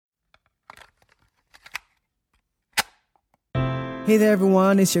Hey there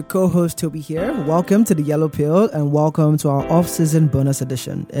everyone, it's your co-host Toby here. Welcome to the Yellow Pill and welcome to our off-season bonus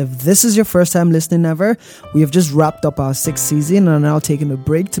edition. If this is your first time listening ever, we have just wrapped up our 6th season and are now taking a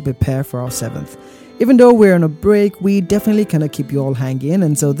break to prepare for our 7th. Even though we're on a break, we definitely cannot keep you all hanging,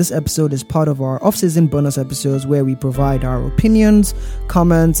 and so this episode is part of our off-season bonus episodes where we provide our opinions,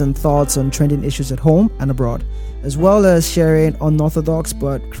 comments, and thoughts on trending issues at home and abroad, as well as sharing unorthodox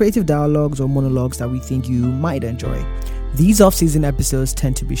but creative dialogues or monologues that we think you might enjoy. These off-season episodes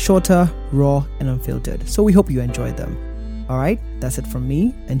tend to be shorter, raw, and unfiltered, so we hope you enjoy them. Alright, that's it from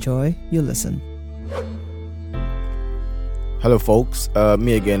me. Enjoy your listen. Hello folks,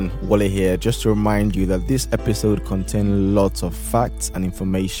 me again, Wale here, just to remind you that this episode contains lots of facts and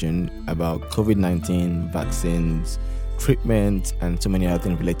information about COVID-19, vaccines, treatment, and so many other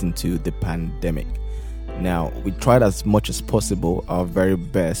things relating to the pandemic. Now, we tried as much as possible our very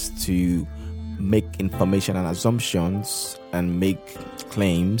best to make information and assumptions and make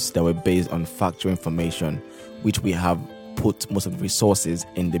claims that were based on factual information, which we have put most of the resources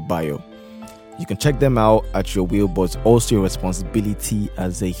in the bio. You can check them out at your will, but it's also your responsibility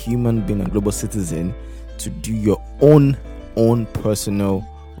as a human being and global citizen to do your own personal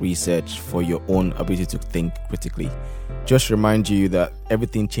research for your own ability to think critically. Just remind you that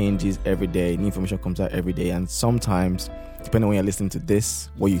everything changes every day, new information comes out every day, and sometimes, depending on when you're listening to this,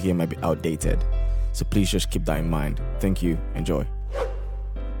 what you hear might be outdated. So please just keep that in mind. Thank you. Enjoy.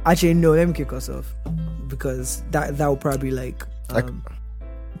 Actually, no, let me kick us off because that will probably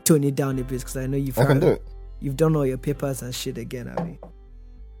tone it down a bit because I know I can do it. You've done all your papers and shit again, Abby.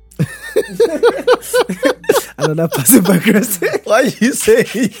 Another passive aggressive. Why you say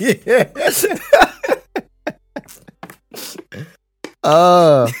yeah?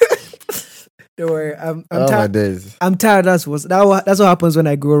 Don't worry, I'm my tired. days. I'm tired. That's what happens when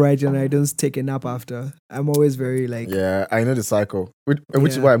I go right and I don't take a nap after. I'm always very Yeah, I know the cycle. Which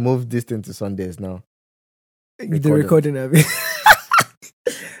is why I moved this thing to Sundays now. The recording of it.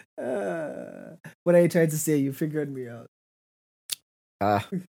 What are you trying to say? You figured me out.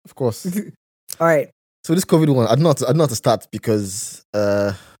 Of course. All right. So this COVID one, I don't know how to start because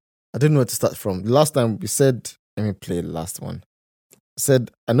I didn't know where to start from. The last time we said, let me play the last one.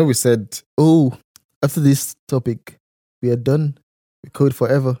 We said, oh, after this topic, we are done with COVID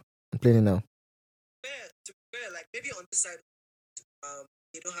forever. I'm playing it now. Like maybe on this side,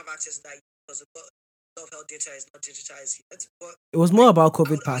 they don't have access to that because of health data is not digitized yet. But it was more about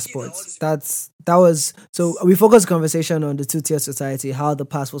COVID passports. So we focused conversation on the two-tier society, how the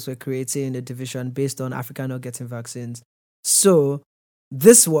passports were creating a division based on Africa not getting vaccines. So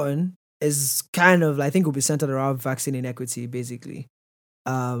this one is kind of, I think, will be centered around vaccine inequity, basically.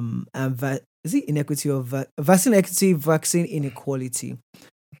 Is it inequity or vaccine equity, vaccine inequality?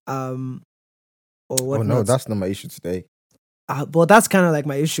 Or what? Oh no, that's not my issue today. But that's kind of like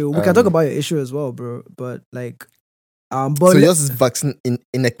my issue. We can talk about your issue as well, bro. But so yours is vaccine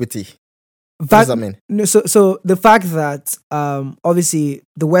inequity. What does that mean? No, so the fact that obviously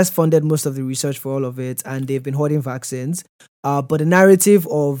the West funded most of the research for all of it, and they've been hoarding vaccines. But the narrative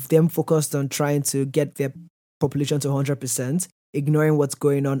of them focused on trying to get their population to 100%, ignoring what's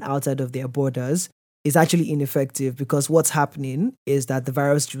going on outside of their borders, is actually ineffective because what's happening is that the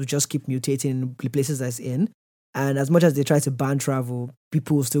virus will just keep mutating in the places that's in. And as much as they try to ban travel,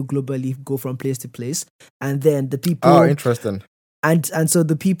 people will still globally go from place to place. And then the people... Oh, interesting. And so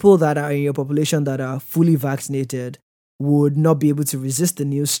the people that are in your population that are fully vaccinated would not be able to resist the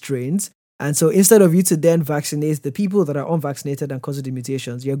new strains. And so instead of you to then vaccinate the people that are unvaccinated and causing the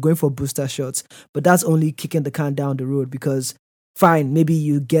mutations, you're going for booster shots. But that's only kicking the can down the road because, fine, maybe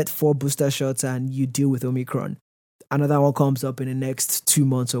you get 4 booster shots and you deal with Omicron. Another one comes up in the next 2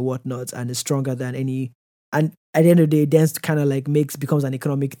 months or whatnot and is stronger than any... And at the end of the day, then kind of like becomes an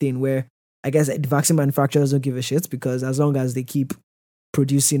economic thing where I guess the vaccine manufacturers don't give a shit because as long as they keep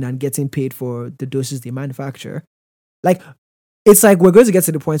producing and getting paid for the doses they manufacture, it's like we're going to get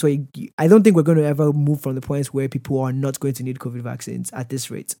to the point where I don't think we're going to ever move from the point where people are not going to need COVID vaccines at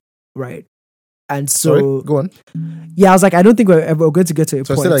this rate, right? And so, sorry, go on. Yeah, I was like, I don't think we're ever going to get to a point.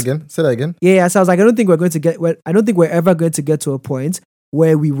 So say that again. Yeah. So I was like, I don't think we're ever going to get to a point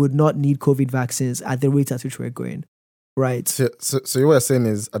where we would not need COVID vaccines at the rate at which we're going, right? So what you're saying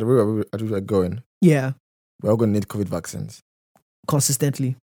is, at the rate at which we're going, yeah, we're all going to need COVID vaccines.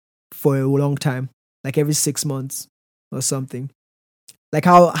 Consistently, for a long time, like every 6 months or something. Like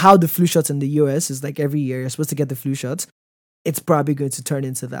how the flu shots in the US is like every year you're supposed to get the flu shots. It's probably going to turn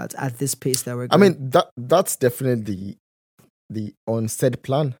into that at this pace that we're going. I mean, that's definitely the unsaid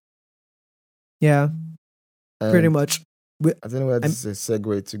plan. Yeah, pretty much. I don't know whether this is a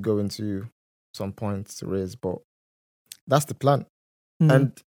segue to go into some points to raise, but that's the plan.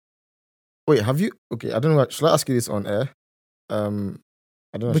 And wait, have you? Okay, I don't know. Should I ask you this on air? I don't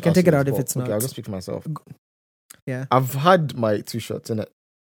know. We can take it out if it's okay, not. I'll just speak for myself. Yeah. I've had my 2 shots in it.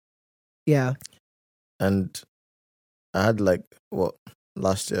 Yeah. And I had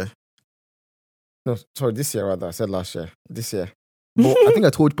last year. No, sorry, this year rather. I said last year. This year. But I think I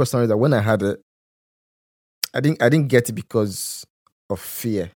told you personally that when I had it, I didn't get it because of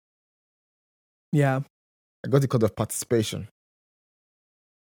fear. Yeah. I got it because of participation.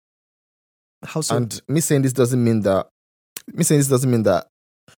 How so? And me saying this doesn't mean that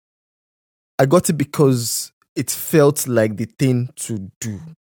I got it because it felt like the thing to do.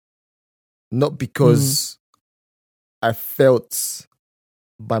 Not because I felt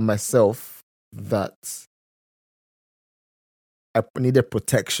by myself that I needed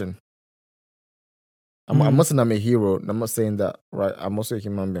protection. I'm not saying I'm a hero. I'm not saying that, right? I'm also a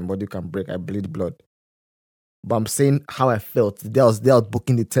human being. Body can break. I bleed blood. But I'm saying how I felt. They was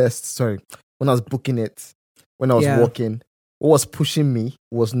booking the test. Sorry. When I was booking it, when I was walking, what was pushing me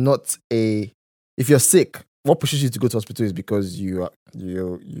was not if you're sick, what pushes you to go to hospital is because you're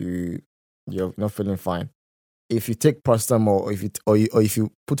not feeling fine. If you take paracetamol or if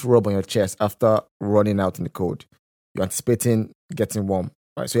you put rub on your chest after running out in the cold, you're anticipating getting warm.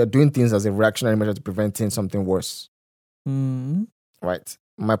 Right. So you're doing things as a reactionary measure to preventing something worse. Right.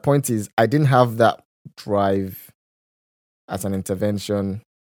 My point is I didn't have that drive as an intervention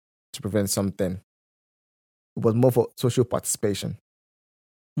to prevent something. It was more for social participation.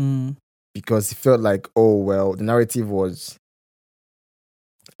 Because it felt like, oh well, the narrative was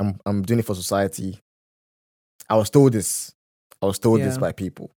I'm doing it for society. I was told this by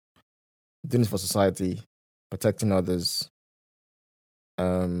people. I'm doing this for society, protecting others.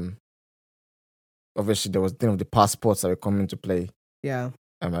 Obviously there was the thing of the passports that were coming into play. Yeah.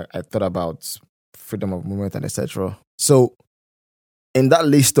 I thought about freedom of movement and etc. So in that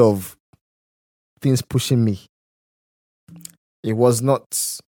list of things pushing me, it was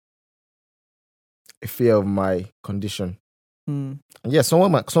not a fear of my condition. Yeah,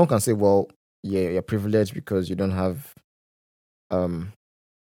 someone can say, well, yeah, you're privileged because you don't have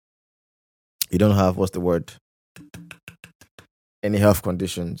what's the word? Any health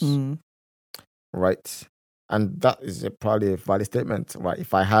conditions. Right? And that is probably a valid statement, right?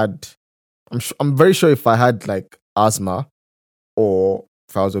 If I had, I'm very sure if I had like asthma or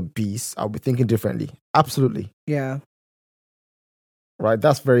if I was obese, I'll be thinking differently. Absolutely. Yeah. Right?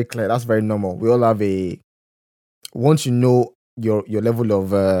 That's very clear. That's very normal. We all have once you know your level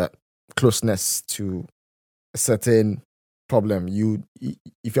of closeness to a certain problem,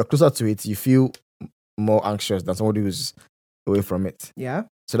 if you're closer to it, you feel more anxious than somebody who's away from it. Yeah.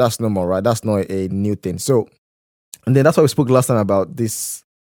 So that's normal, right? That's not a new thing. So, and then that's why we spoke last time about this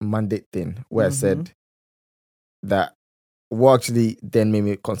mandate thing, where I said that what actually then made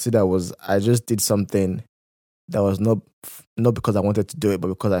me consider was I just did something that was not because I wanted to do it, but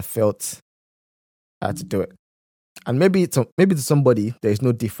because I felt I had to do it. And maybe to somebody there is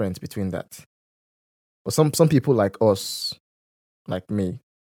no difference between that. But some people like us, like me,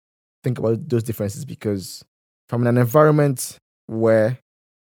 think about those differences because from an environment where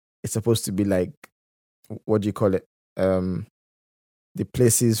it's supposed to be like, what do you call it? The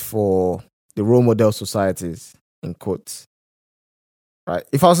places for the role model societies, in quotes. Right?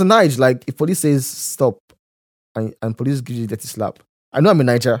 If I was in Niger, like if police says stop and police gives you dirty slap, I know I'm in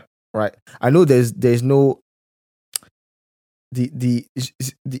Niger, right? I know there's no the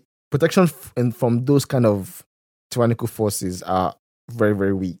protection from those kind of tyrannical forces are very,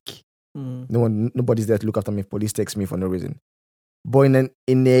 very weak. Nobody's there to look after me if police takes me for no reason. But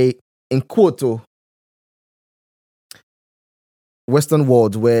in quote, Western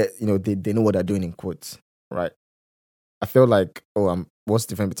world where they know what they're doing in quotes, right? I feel like, what's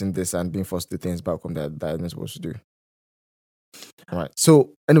the difference between this and being forced to do things back home that I'm not supposed to do? Right.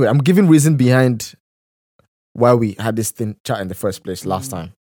 So anyway, I'm giving reason behind why we had this thing chat in the first place last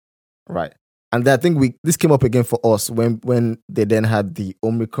time, right? And then I think this came up again for us when they then had the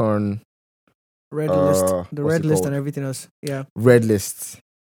Omicron red list, the red list and everything else. Yeah, red list,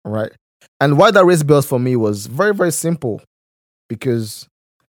 right? And why that raised bells for me was very, very simple, because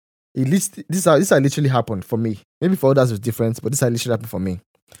this literally happened for me. Maybe for others it was different, but this literally happened for me.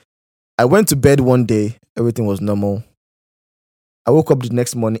 I went to bed one day, everything was normal. I woke up the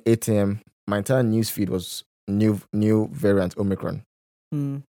next morning, 8 a.m. My entire news feed was new variant Omicron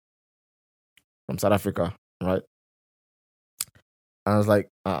from South Africa, right? And I was like,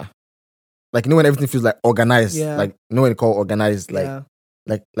 when everything feels like organized, like when they call organized, like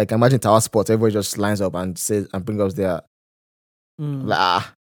imagine Tower Sports, everybody just lines up and says and brings us their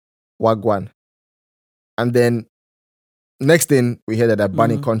wagwan. And then next thing we hear that they're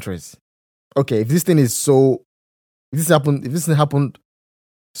banning countries. Okay, if this thing happened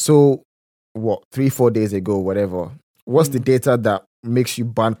so 3-4 days ago, whatever, what's the data that makes you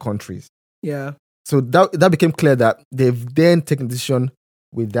ban countries? Yeah. So that became clear that they've then taken a decision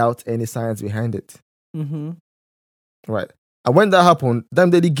without any science behind it. Mm-hmm. Right. And when that happened, Dame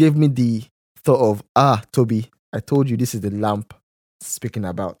Daddy gave me the thought of, Toby, I told you this is the lamp speaking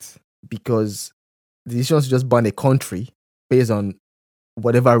about. Because the decision to just ban a country based on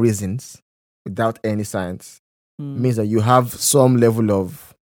whatever reasons without any science means that you have some level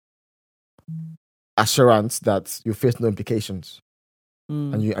of assurance that you face no implications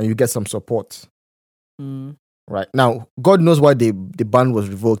and you get some support. Right. Now, God knows why the ban was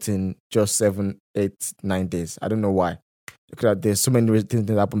revoked in just 7, 8, 9 days. I don't know why. There's so many things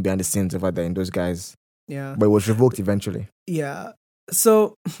that happen behind the scenes over there in those guys. Yeah. But it was revoked eventually. Yeah.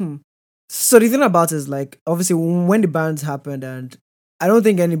 So the thing about it is, like, obviously when the bans happened, and I don't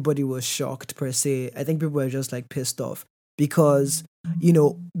think anybody was shocked per se. I think people were just like pissed off because,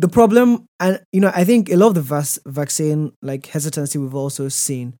 the problem, and, I think a lot of the vaccine like hesitancy we've also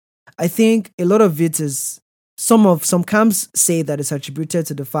seen, I think a lot of it is some camps say that it's attributed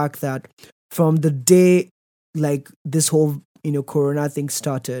to the fact that from the day like this whole, corona thing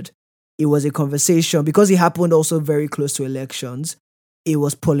started, it was a conversation because it happened also very close to elections. It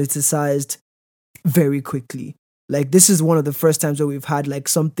was politicized very quickly. Like, this is one of the first times where we've had like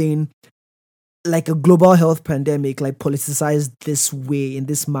something like a global health pandemic, like politicized this way, in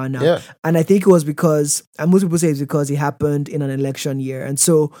this manner. Yeah. And I think it was because, and most people say it's because it happened in an election year. And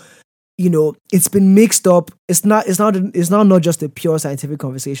so, it's been mixed up. It's now not just a pure scientific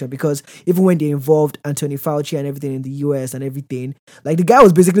conversation, because even when they involved Anthony Fauci and everything in the US and everything, like, the guy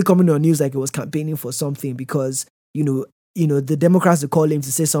was basically coming on news like he was campaigning for something because, the Democrats would call him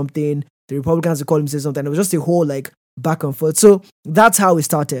to say something, the Republicans would call him to say something. It was just a whole like back and forth. So that's how it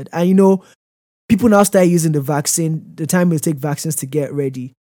started. And people now start using the time it take vaccines to get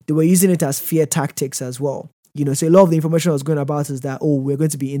ready. They were using it as fear tactics as well. So a lot of the information I was going about is that, we're going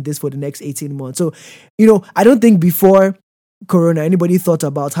to be in this for the next 18 months. So, I don't think before Corona, anybody thought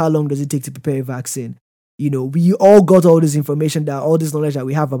about how long does it take to prepare a vaccine. We all got all this information, that all this knowledge that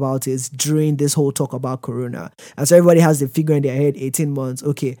we have about is during this whole talk about Corona. And so everybody has the figure in their head, 18 months,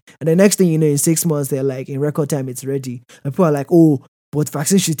 okay. And the next thing you know, in 6 months, they're like, in record time, it's ready. And people are like, but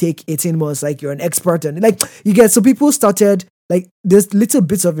vaccine should take 18 months, like you're an expert. And like, so people started, like, there's little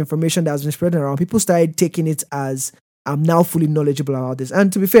bits of information that has been spreading around. People started taking it as, I'm now fully knowledgeable about this.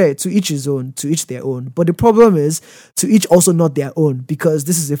 And to be fair, to each his own, to each their own. But the problem is, to each also not their own, because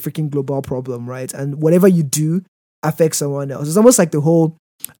this is a freaking global problem, right? And whatever you do affects someone else. It's almost like the whole,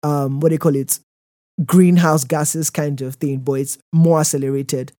 what do you call it, greenhouse gases kind of thing, but it's more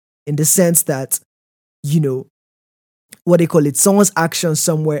accelerated in the sense that, what they call it, someone's action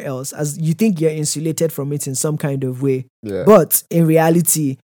somewhere else, as you think you're insulated from it in some kind of way. Yeah. But in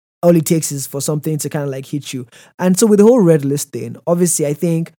reality, all it takes is for something to kind of like hit you. And so with the whole red list thing, obviously I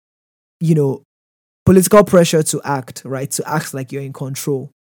think, political pressure to act, right? To act like you're in control,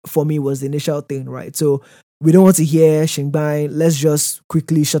 for me, was the initial thing, right? So we don't want to hear Shingbang. Let's just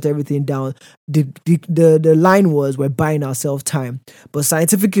quickly shut everything down. The line was, we're buying ourselves time. But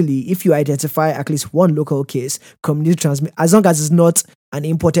scientifically, if you identify at least one local case, community transmit, as long as it's not an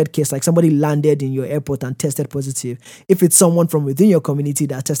imported case, like somebody landed in your airport and tested positive, if it's someone from within your community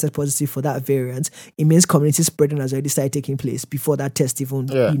that tested positive for that variant, it means community spreading has already started taking place before that test even,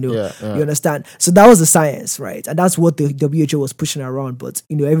 you understand? So that was the science, right? And that's what the WHO was pushing around. But,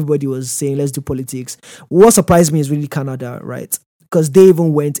 everybody was saying, let's do politics. What surprised me is really Canada, right? Because they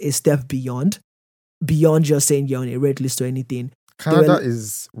even went a step beyond just saying you're on a red list or anything. Canada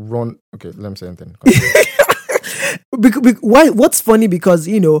is run. Okay, let me say anything. What's funny, because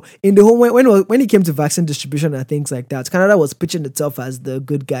in the whole when it came to vaccine distribution and things like that, Canada was pitching itself as the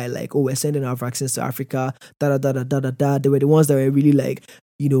good guy, like, we're sending our vaccines to Africa, da da da da da da. They were the ones that were really like,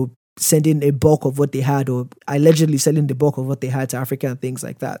 sending a bulk of what they had, or allegedly selling the bulk of what they had to Africa and things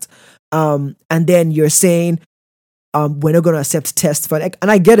like that. And then you're saying, we're not going to accept tests for, like, and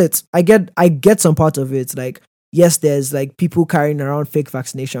I get it. I get some part of it. Like, yes, there's like people carrying around fake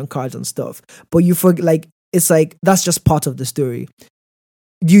vaccination cards and stuff, but you forget, like, it's like, that's just part of the story.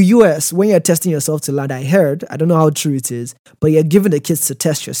 The US, when you're testing yourself to land, I don't know how true it is, but you're giving the kids to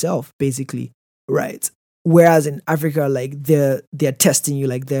test yourself, basically, right? Whereas in Africa, like, they're testing you,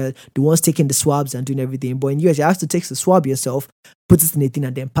 like, they're the ones taking the swabs and doing everything. But in US, you have to take the swab yourself, put it in a thing,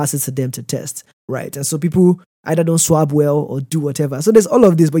 and then pass it to them to test, right? And so people either don't swab well or do whatever. So there's all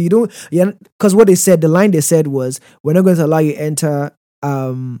of this, but you don't, because what they said, the line they said was, we're not going to allow you enter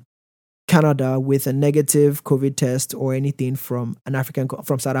Canada with a negative COVID test or anything from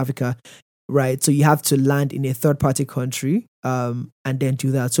from South Africa, right? So you have to land in a third-party country and then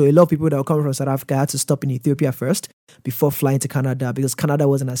do that. So a lot of people that were coming from South Africa had to stop in Ethiopia first before flying to Canada because Canada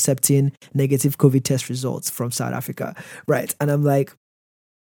wasn't accepting negative COVID test results from South Africa, right? And I'm like,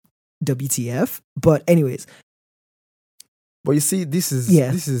 WTF? But anyways. But you see, this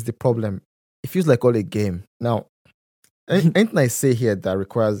is the problem. It feels like all a game. Now, anything I say here that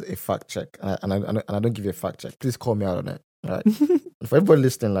requires a fact check, and I don't give you a fact check, please call me out on it. Right? For everybody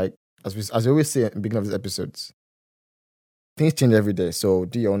listening, like as we always say at the beginning of these episodes, things change every day. So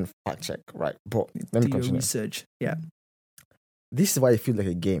do your own fact check, right? But let me continue. Your research, yeah. This is why it feels like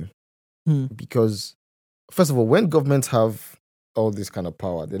a game, because first of all, when governments have all this kind of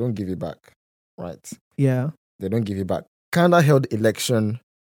power, they don't give it back, right? Yeah, they don't give it back. Canada held election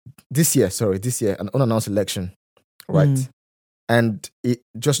this year, an unannounced election, right? And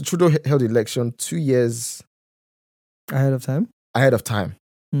Justin Trudeau held election 2 years ahead of time,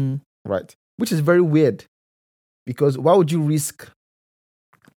 right? Which is very weird, because why would you risk?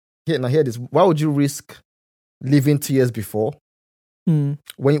 Hear this. Why would you risk leaving 2 years before when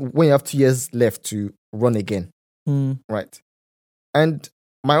you have 2 years left to run again, right? And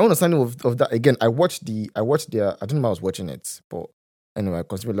my own understanding of that, again, I watched their, I don't know if I was watching it, but anyway, I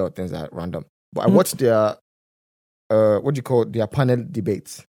consider a lot of things that are random. But I watched their, their panel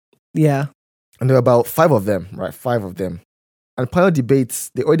debates. Yeah. And there were about 5 of them, right? 5 of them. And panel debates,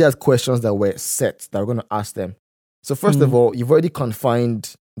 they already had questions that were set that we're going to ask them. So first of all, you've already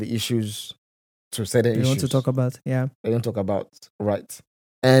confined the issues to certain issues. They want to talk about, yeah. They don't talk about, right?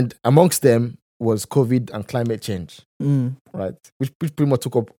 And amongst them was COVID and climate change, right? Which pretty much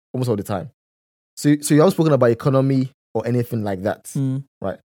took up almost all the time. So you haven't spoken about economy or anything like that,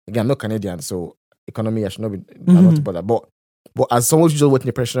 right? Again, I'm not Canadian, so economy I should not be I'm not about that. But as someone who's just waiting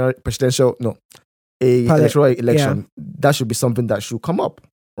electoral election, that should be something that should come up,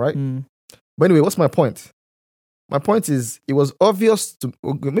 right? But anyway, what's my point? My point is, it was obvious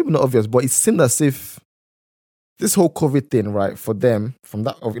maybe not obvious, but it seemed as if this whole COVID thing, right, for them, from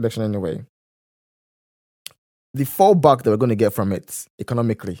that election anyway, the fallback that we're going to get from it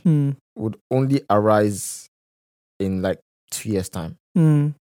economically would only arise in like 2 years' time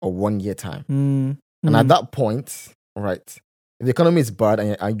or 1 year time. And at that point, right, if the economy is bad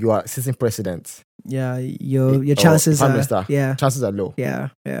and you are sitting president, your chances are chances are low. Yeah.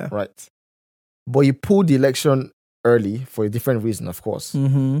 Right. But you pulled the election early for a different reason, of course.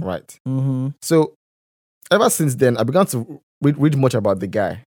 Right. So ever since then, I began to read much about the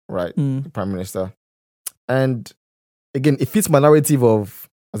guy, right, the prime minister. And again, it fits my narrative of,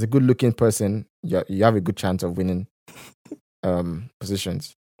 as a good-looking person, you have a good chance of winning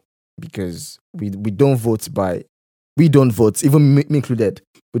positions, because we don't vote, even me included.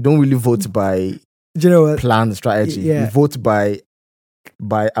 We don't really vote by plan, strategy. We vote by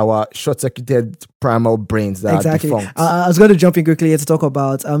our short-circuited primal brains that are defunct. I was going to jump in quickly here to talk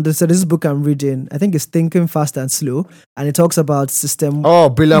about so this book I'm reading, I think it's Thinking Fast and Slow, and it talks about system. Oh,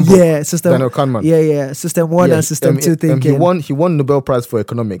 brilliant book. Yeah, system. Daniel Kahneman. Yeah, system 1 and system 2 thinking. He won Nobel Prize for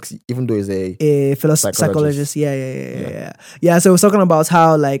economics, even though he's a psychologist. Yeah. So we're talking about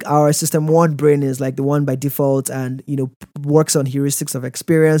how like our system 1 brain is like the one by default, and works on heuristics of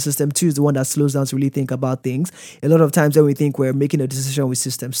experience. System 2 is the one that slows down to really think about things. A lot of times when we think we're making a decision with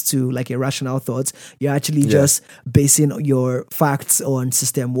systems 2, like irrational thoughts, you're actually just basing your facts on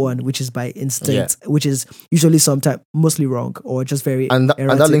system 1, which is by instinct, which is usually sometimes mostly wrong or just very and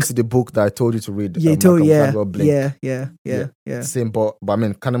that links to the book that I told you to read. Yeah. Same, but I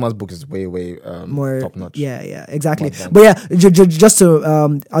mean, Kahneman's book is way more top notch. Yeah, exactly. But yeah, just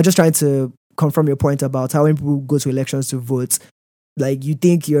to I'm just trying to confirm your point about how when people go to elections to vote, like you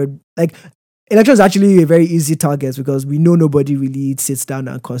think you're like. Election is actually a very easy target because we know nobody really sits down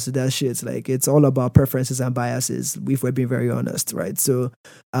and considers shit. Like, it's all about preferences and biases, if we're being very honest, right? So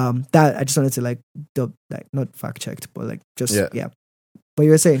that I just wanted to not fact checked, but But you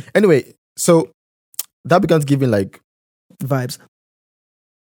were saying anyway. So that began giving like vibes,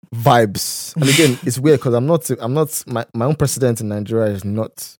 and again, it's weird because I'm not my own president in Nigeria is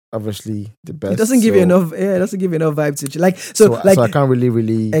not obviously the best. It doesn't give you enough. Yeah, it doesn't give you enough vibes. So I can't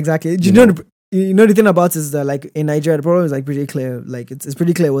really exactly. The thing about it is that like in Nigeria the problem is like pretty clear. Like it's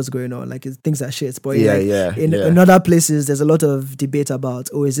pretty clear what's going on. Like things are shit. But in other places there's a lot of debate about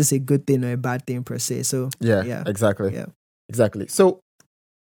is this a good thing or a bad thing per se. So exactly. So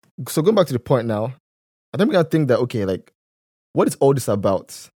going back to the point now, I think we gotta think that what is all this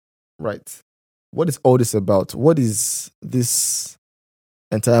about, right? What is all this about? What is this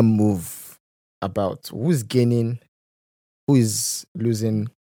entire move about? Who is gaining? Who is losing?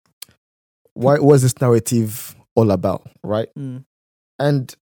 What was this narrative all about, right? Mm.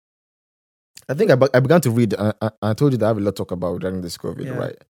 And I think I began to read, I told you that I have a lot to talk about during this COVID, Yeah.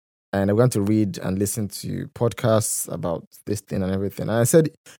 right? And I began to read and listen to podcasts about this thing and everything. And I said,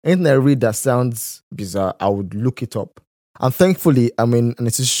 anything I read that sounds bizarre, I would look it up. And thankfully, I'm in an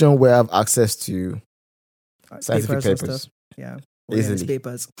institution where I have access to scientific Papers and papers. stuff. Yeah. Easily.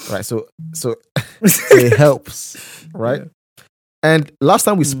 Papers. Right. So it helps, right? Yeah. And last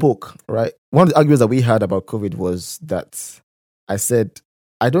time we Mm. spoke, right, one of the arguments that we had about COVID was that I said,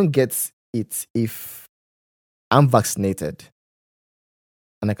 I don't get it if I'm vaccinated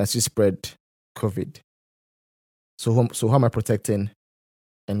and I can still spread COVID. So how am I protecting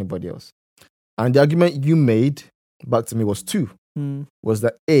anybody else? And the argument you made back to me was two. Mm. Was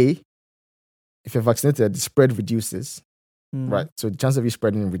that A, if you're vaccinated, the spread reduces, Mm. right? So the chance of you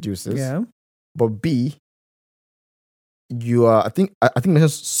spreading reduces. Yeah. But B, you are, I think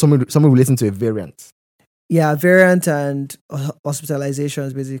mentioned something relating to a variant. Yeah, variant and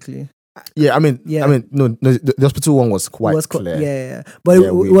hospitalizations, basically. Yeah, I mean, Yeah. no, the hospital one was quite clear. Yeah. But Yeah,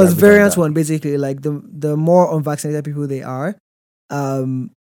 it we was agreed on variant that. one, basically. Like the more unvaccinated people they are, the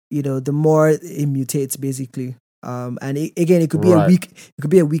more it mutates, basically. And again, it could be Right. it could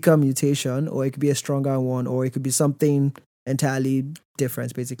be a weaker mutation, or it could be a stronger one, or it could be something entirely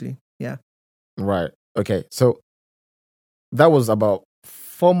different, basically. Yeah. Right. Okay. So that was about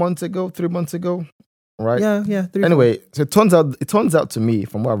 3 months ago, right? Yeah. Anyway, so it turns out to me,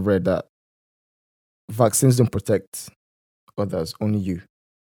 from what I've read, that vaccines don't protect others, only you.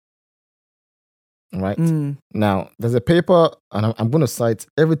 Right? Mm. Now, there's a paper, and I'm going to cite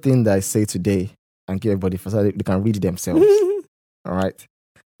everything that I say today and give everybody so they can read it themselves. All right?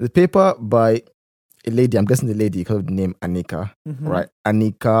 The paper by a lady, I'm guessing the lady because of the name Anika, Mhm. right?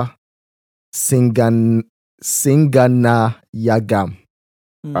 Anika Singanayagam,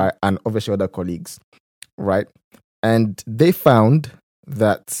 Mm. right? And obviously other colleagues, right? And they found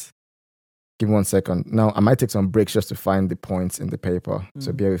that, give me 1 second. Now, I might take some breaks just to find the points in the paper.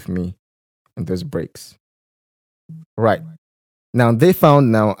 So Mm. bear with me in those breaks. Right. Now, they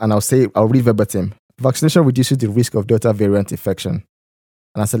found and I'll read verbatim. Vaccination reduces the risk of Delta variant infection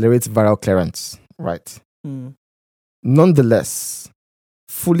and accelerates viral clearance. Right. Mm. Nonetheless,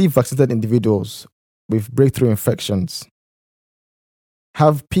 fully vaccinated individuals with breakthrough infections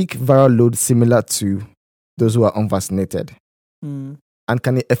have peak viral load similar to those who are unvaccinated Mm. and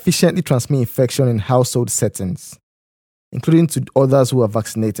can efficiently transmit infection in household settings, including to others who are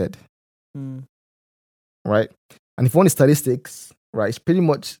vaccinated. Mm. Right? And if you want the statistics, right, it's pretty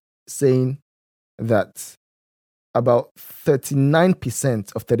much saying that about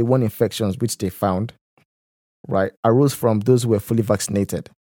 39% of 31 infections which they found, right, arose from those who were fully vaccinated.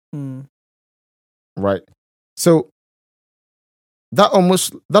 Mm. Right? So that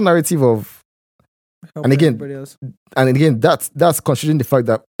narrative of, Help and again, everybody else. that's considering the fact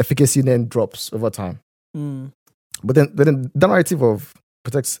that efficacy then drops over time. Mm. But then the narrative of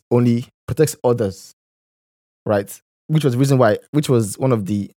protects others, right? Which was one of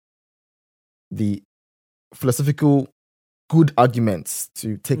the philosophical good arguments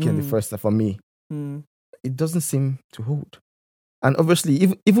to take in the first step for me. Mm. It doesn't seem to hold. And obviously,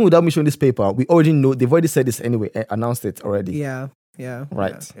 even without me showing this paper, we already know, they've already said this anyway, announced it already. Yeah.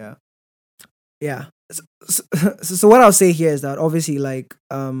 Right. Yeah. So what I'll say here is that obviously, like,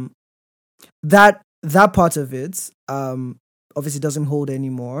 that part of it, obviously doesn't hold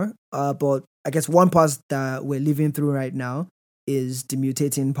anymore. But I guess one part that we're living through right now is the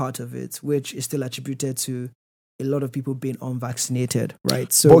mutating part of it, which is still attributed to a lot of people being unvaccinated,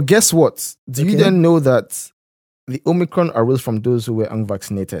 right? So, But guess what? Do you Okay. then know that the Omicron arose from those who were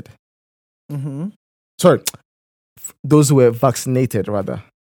unvaccinated? Mhm. Sorry, those who were vaccinated, rather.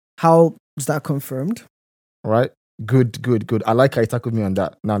 How is that confirmed? Right? Good. I like how you tackled me on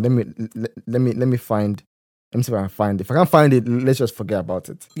that. Now let me find. Let me see if I can find it. If I can't find it, let's just forget about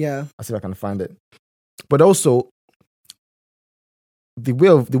it. Yeah. I'll see if I can find it. But also, the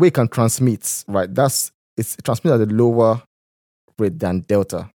way it can transmit, right? It's transmitted at a lower rate than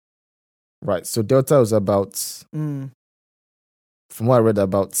Delta. Right. So Delta was about, Mm. from what I read,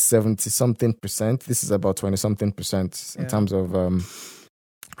 about 70-something%. This is about 20-something% in Yeah. terms of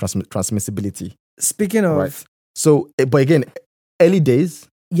transmissibility. Speaking of, Right. So, but again, early days.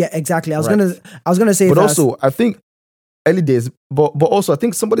 yeah, exactly. I was Right. gonna say, But that also, I think early days. But also, I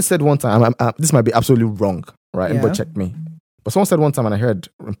think somebody said one time. This might be absolutely wrong, right? Yeah. Anybody check me. But someone said one time, and I heard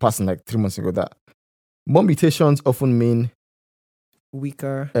in passing like 3 months ago, that more mutations often mean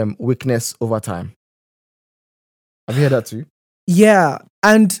weaker. weakness over time. Have you heard that too? Yeah,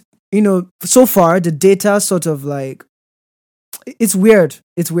 and so far the data sort of like it's weird.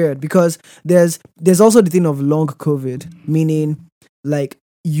 It's weird because there's also the thing of long COVID, meaning like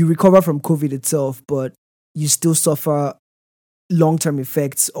you recover from COVID itself, but you still suffer long-term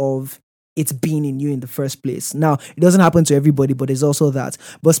effects of it's being in you in the first place. Now, it doesn't happen to everybody, but there's also that.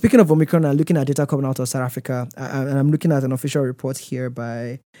 But speaking of Omicron, I'm looking at data coming out of South Africa, and I'm looking at an official report here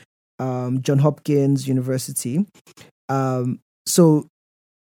by John Hopkins University. So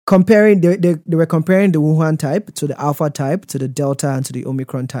comparing, they were comparing the Wuhan type to the Alpha type, to the Delta, and to the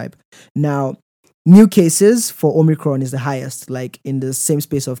Omicron type. Now, new cases for Omicron is the highest, like in the same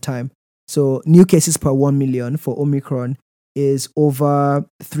space of time. So new cases per 1 million for Omicron is over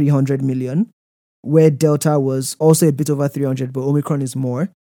 300 million, where Delta was also a bit over 300, but Omicron is more.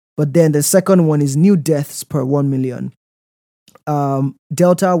 But then the second one is new deaths per 1 million.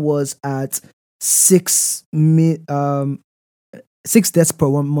 Delta was at 6 deaths per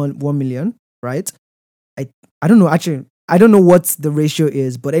 1 million, right? I don't know, actually, I don't know what the ratio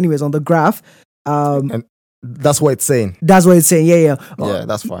is, but anyways, on the graph, and that's what it's saying. That's what it's saying. Yeah. Yeah,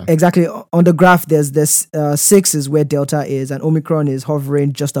 that's fine. Exactly. On the graph, there's this 6 is where Delta is, and Omicron is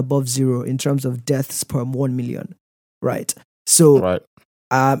hovering just above 0 in terms of deaths per 1 million. Right. So, right.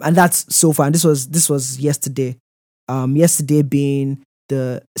 And that's so far. And this was yesterday. Yesterday being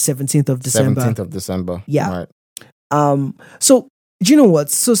the 17th of December. 17th of December. Yeah. Right. So do you know what?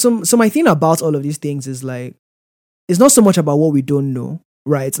 So my thing about all of these things is like, it's not so much about what we don't know.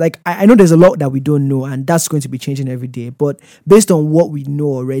 Right. Like, I know there's a lot that we don't know, and that's going to be changing every day. But based on what we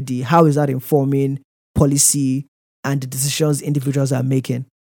know already, how is that informing policy and the decisions individuals are making?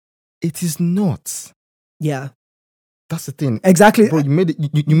 It is not. Yeah. That's the thing. Exactly. Bro,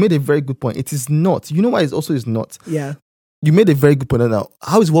 you made a very good point. It is not. You know why it also is not? Yeah. You made a very good point now.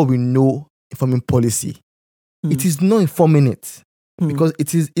 How is what we know informing policy? It is not informing it. Because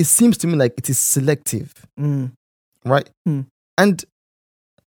it seems to me like it is selective. Right? And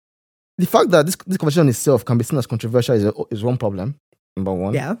the fact that this conversation itself can be seen as controversial is one problem, number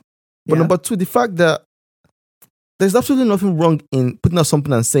one. Yeah. But number two, the fact that there's absolutely nothing wrong in putting out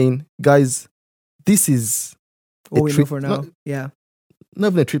something and saying, guys, this is what we know for now. Not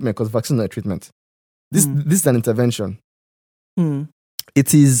even a treatment, because vaccine is not a treatment. This is an intervention.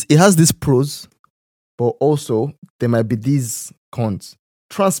 It has these pros, but also there might be these cons.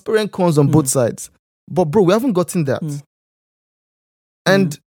 Transparent cons on both sides. But bro, we haven't gotten that.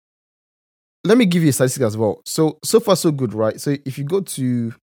 And let me give you a statistic as well. So far so good, right? So if you go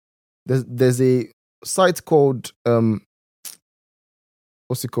to there's a site called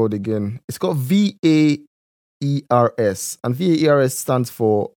what's it called again? It's called VAERS, and VAERS stands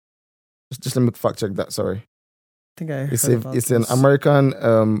for just let me fact check that. Sorry, I think I heard about it's this. an American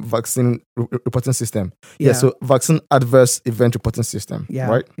vaccine reporting system. Yeah, so vaccine adverse event reporting system. Yeah,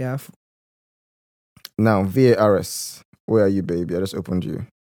 right. Yeah. Now VAERS, where are you, baby? I just opened you.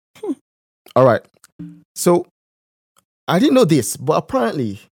 All right. So I didn't know this, but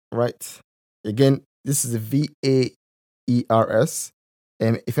apparently, right? Again, this is the VAERS.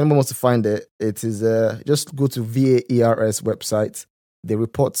 And if anyone wants to find it, it is just go to VAERS website. They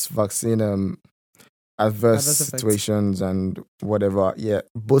report vaccine adverse situations and whatever. Yeah,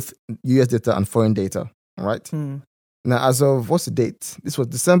 both US data and foreign data. All right. Now, as of what's the date? This was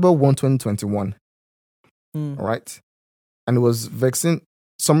December 1, 2021. All right. And it was vaccine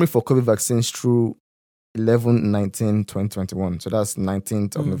summary for COVID vaccines through 11/19/2021. So that's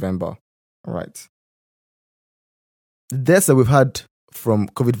 19th of November. All right. The deaths that we've had from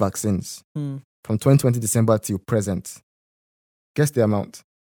COVID vaccines from 2020 December till present. Guess the amount.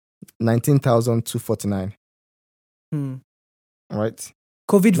 19,249. All right.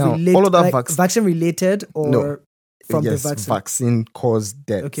 COVID now, related, all of that like vaccine related or no. from Yes, the vaccine? Vaccine caused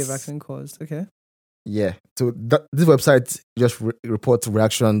deaths. Okay, vaccine caused. Okay. Yeah. So this website just reports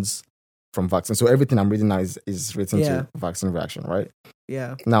reactions from vaccine. So everything I'm reading now is written to vaccine reaction, right?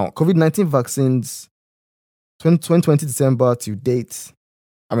 Yeah. Now, COVID-19 vaccines, 2020 December till date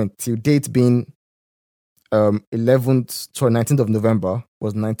being 19th of November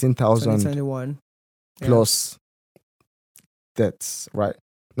was 19,000 plus deaths, right?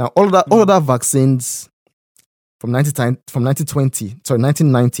 Now, all of that vaccines from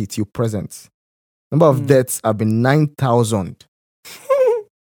 1990 till present, number of deaths have been 9,000.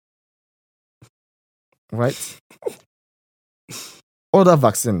 Right? Other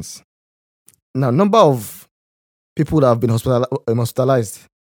vaccines. Now, number of people that have been hospitalized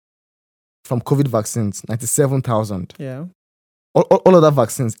from COVID vaccines, 97,000. Yeah. All other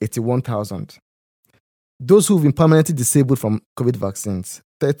vaccines, 81,000. Those who've been permanently disabled from COVID vaccines,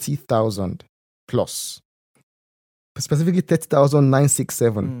 30,000 plus. Specifically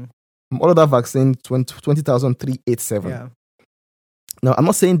 30,967. From all other vaccines, 20,387. Yeah. Now, I'm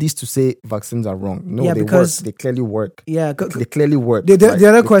not saying this to say vaccines are wrong. No, Yeah, they because- work. They clearly work. Yeah. They clearly work. The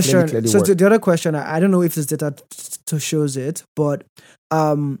other They question. clearly So work. the other question, I don't know if this data shows it, but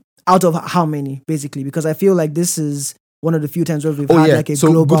out of how many, basically, because I feel like this is one of the few times where we've had like a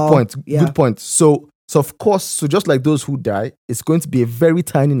so global. good point. Yeah. Good point. So of course, so just like those who die, it's going to be a very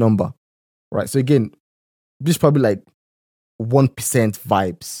tiny number, right? So again, this is probably like 1%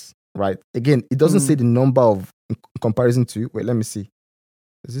 vibes, right? Again, it doesn't say the number of in comparison to. Wait, let me see.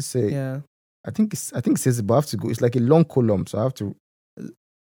 Does it say? Yeah. I think it says it, but I have to go. It's like a long column, so I have to.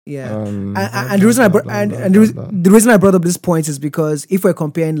 Yeah. blah, And the reason blah, I blah, and blah, the blah. reason I brought up this point is because if we're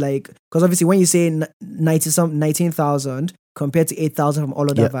comparing because obviously when you say 19,000 compared to 8,000 from all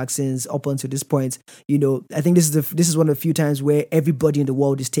other Yeah. vaccines up until this point, I think this is one of the few times where everybody in the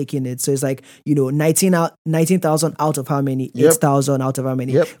world is taking it. So it's like 19,000 out of how many? Yep. 8,000 out of how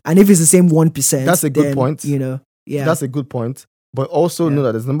many? Yep. And if it's the same 1%, That's a good then, point. Yeah. That's a good point. But also know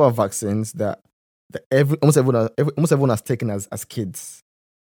that there's a number of vaccines that almost everyone has taken as kids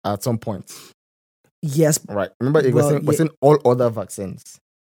at some point. Yes. Right. Remember, we're saying all other vaccines.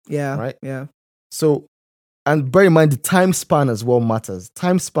 Yeah. Right? Yeah. So, and bear in mind the time span as well matters.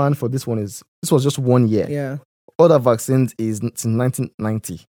 Time span for this was just 1 year. Yeah. Other vaccines is since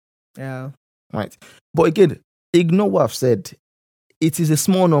 1990. Yeah. Right. But again, ignore what I've said. It is a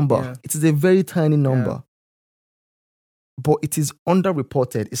small number. Yeah. It is a very tiny number. But it is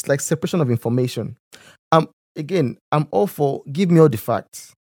underreported. It's like separation of information. Again, I'm all for give me all the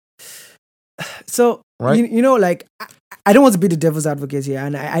facts. So Right? like I don't want to be the devil's advocate here,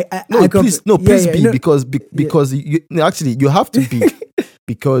 and please be because you have to be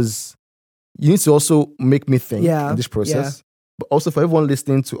because you need to also make me think in this process, but also for everyone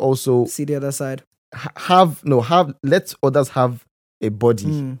listening to also see the other side. Let others have a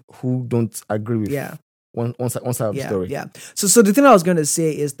body who don't agree with one side of the story. Yeah. So the thing I was going to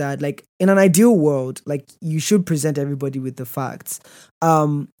say is that, like, in an ideal world, like, you should present everybody with the facts.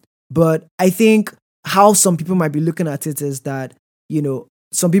 But I think how some people might be looking at it is that,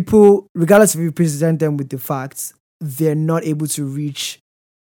 some people, regardless if you present them with the facts, they're not able to reach.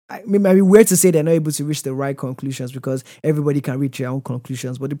 I mean, maybe weird to say they're not able to reach the right conclusions because everybody can reach their own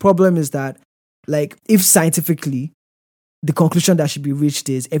conclusions. But the problem is that, like, if scientifically the conclusion that should be reached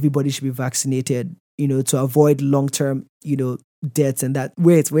is everybody should be vaccinated, to avoid long-term, deaths and that.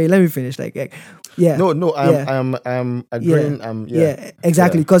 Wait, let me finish. I am agreeing.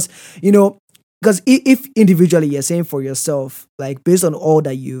 Exactly. Because, if individually you're saying for yourself, like, based on all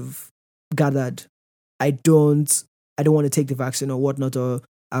that you've gathered, I don't want to take the vaccine or whatnot, or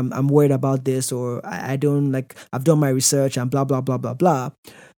I'm worried about this, or I don't, like, I've done my research and blah, blah, blah, blah, blah.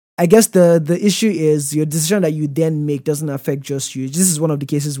 I guess the issue is your decision that you then make doesn't affect just you. This is one of the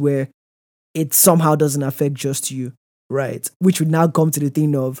cases where it somehow doesn't affect just you, right? Which would now come to the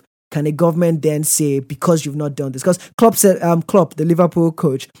thing of, can a government then say, because you've not done this? Because Klopp said, the Liverpool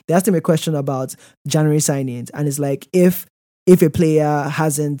coach, they asked him a question about January signings, and it's like, if a player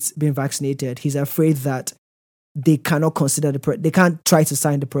hasn't been vaccinated, he's afraid that they cannot consider they can't try to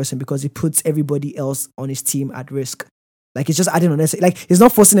sign the person because it puts everybody else on his team at risk. Like, it's just adding unnecessary. Like, he's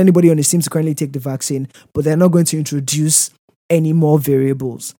not forcing anybody on his team to currently take the vaccine, but they're not going to introduce any more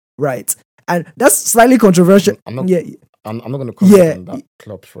variables, right? And that's slightly controversial. I'm not going to comment on that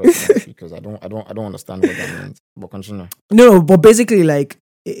club for a second because I don't understand what that means. But continue. No, but basically, like,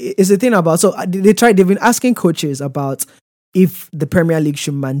 it's the thing about, so they've been asking coaches about if the Premier League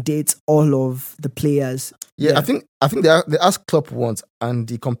should mandate all of the players. Yeah. I think they asked Klopp once, and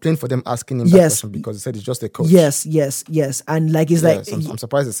he complained for them asking him that question because he said it's just a coach. Yes, and like it's like I'm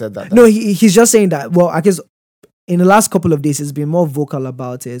surprised he said that. No, he's just saying that. Well, I guess in the last couple of days he's been more vocal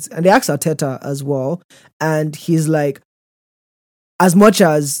about it, and they asked Arteta as well, and he's like, as much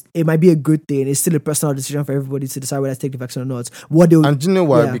as it might be a good thing, it's still a personal decision for everybody to decide whether to take the vaccine or not. And do you know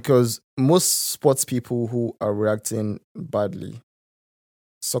why? Yeah. Because most sports people who are reacting badly,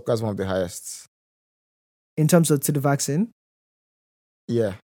 soccer is one of the highest. In terms of to the vaccine?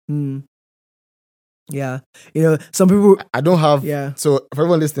 Yeah. Yeah. Some people... I don't have... Yeah. So for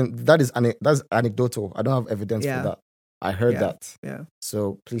everyone listening, that's anecdotal. I don't have evidence for that. I heard that. Yeah.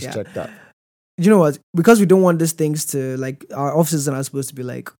 So please check that. You know what? Because we don't want these things to, like, our off-seasons are supposed to be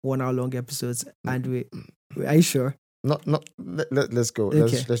like 1 hour long episodes, and are you sure? Let's go.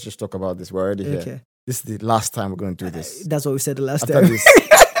 Okay. Let's just talk about this. We're already here. This is the last time we're going to do this. That's what we said the last after time. This,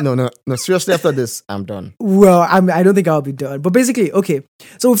 no. Seriously, after this, I'm done. Well, I don't think I'll be done. But basically, okay.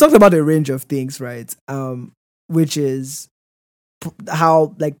 So we've talked about a range of things, right? Which is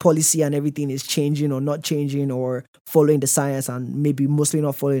how, like, policy and everything is changing or not changing, or following the science and maybe mostly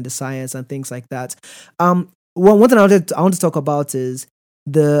not following the science and things like that. one thing I want to talk about is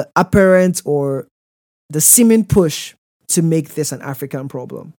the apparent or the seeming push to make this an African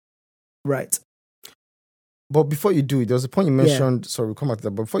problem. Right. But before you do, there was a point you mentioned. Sorry, we'll come back to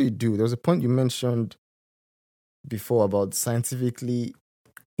that. But before you do, there was a point you mentioned before about scientifically.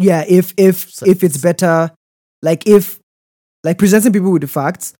 Yeah, if it's better, like presenting people with the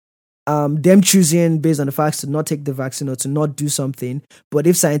facts, them choosing based on the facts to not take the vaccine or to not do something. But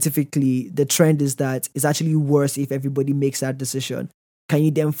if scientifically the trend is that it's actually worse if everybody makes that decision, can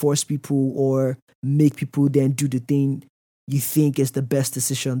you then force people or make people then do the thing you think is the best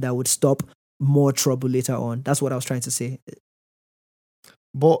decision that would stop more trouble later on? That's what I was trying to say.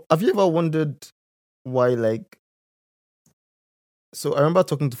 But have you ever wondered why, like, so I remember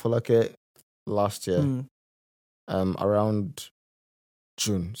talking to Folake last year, around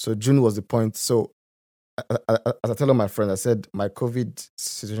June. So June was the point. So as I tell all my friends, I said my COVID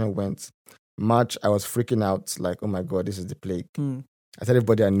situation went March. I was freaking out, like, oh my God, this is the plague. I tell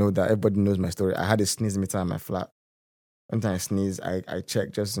everybody I know that everybody knows my story. I had a sneeze meter in my flat. One time I sneeze, I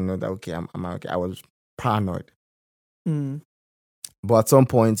checked just to know that, okay, I'm okay. I was paranoid. But at some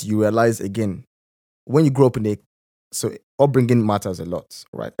point, you realize again, when you grow up so upbringing matters a lot,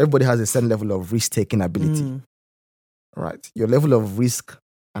 right? Everybody has a certain level of risk-taking ability, right? Your level of risk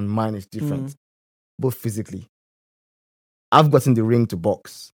and mine is different, both physically. I've gotten the ring to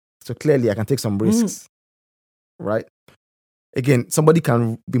box, so clearly I can take some risks, right? Again, somebody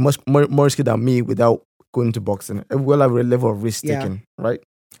can be much more risky than me without going to boxing. We'll have a level of risk taking, right?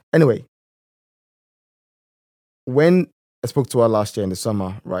 Anyway, when I spoke to her last year in the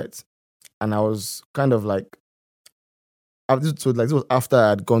summer, right, and I was kind of like, this was after I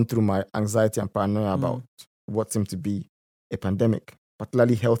had gone through my anxiety and paranoia about what seemed to be a pandemic,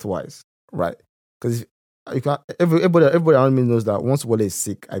 particularly health-wise, right? Because everybody around me knows that once Wale is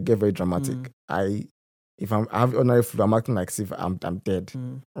sick, I get very dramatic. If I have ordinary flu, I'm acting like if I'm dead,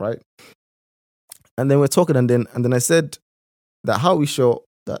 right? And then we're talking, and then I said that how are we sure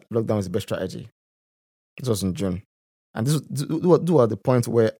that lockdown is the best strategy? This was in June, and these were the points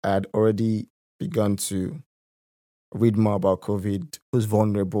where I had already begun to read more about COVID, who's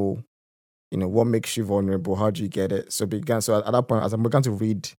vulnerable, what makes you vulnerable, how do you get it? So at that point, as I began to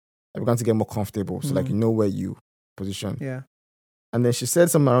read, I began to get more comfortable. So you know where you position. Yeah. And then she said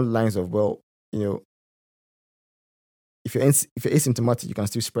something along the lines of, well, if you're asymptomatic, you can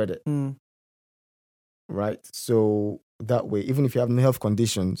still spread it. Right? So that way, even if you have no health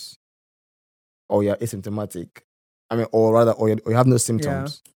conditions or you're asymptomatic, or you have no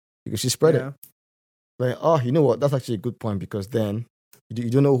symptoms, you can still spread it. Like, oh, you know what? That's actually a good point, because then you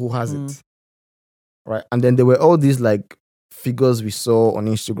don't know who has it. Right? And then there were all these like figures we saw on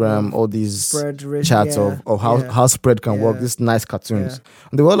Instagram, all these chats of how spread can work, these nice cartoons.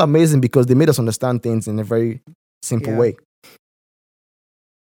 And they were all amazing because they made us understand things in a very simple way.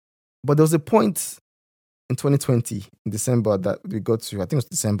 But there was a point in 2020, in December, that we got to, I think it was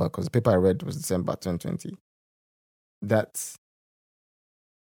December, because the paper I read was December 2020, that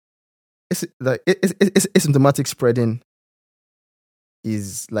it's asymptomatic spreading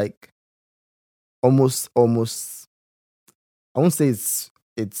is like almost, I won't say it's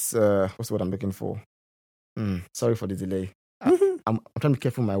what's the word I'm looking for? Sorry for the delay. I'm trying to be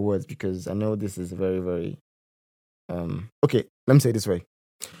careful with my words, because I know this is very, very okay, let me say it this way.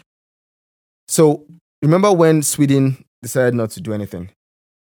 So remember when Sweden decided not to do anything?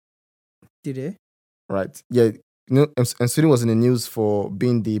 Did they? Right. Yeah. And Sweden was in the news for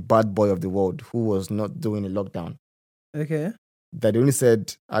being the bad boy of the world who was not doing a lockdown. Okay. That they only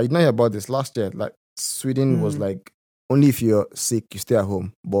said, I didn't hear about this last year. Like, Sweden was like, only if you're sick, you stay at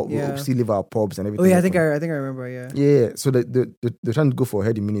home. But we still leave our pubs and everything. Oh, yeah, I think I remember, Yeah. So they're trying to go for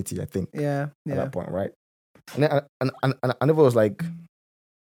herd immunity, I think. Yeah. At that point, right? And everyone was like,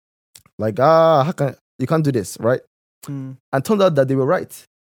 how can you can't do this, right? And turned out that they were right.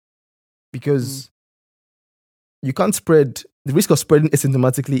 Because you can't spread, the risk of spreading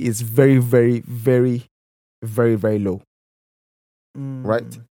asymptomatically is very, very, very, very, very low.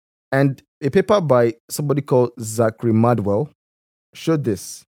 Right? And a paper by somebody called Zachary Madwell showed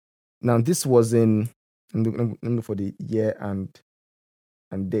this. Now, this was let me look for the year and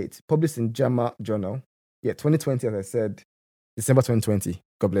date. Published in JAMA Journal. Yeah, 2020, as I said, December 2020.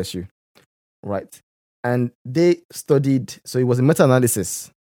 God bless you. Right? And they studied, so it was a meta-analysis,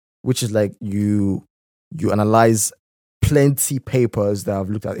 which is like you analyze plenty papers that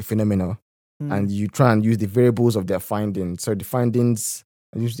have looked at a phenomenon, and you try and use the variables of their findings. So the findings,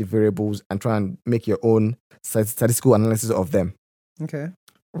 and use the variables and try and make your own statistical analysis of them. Okay.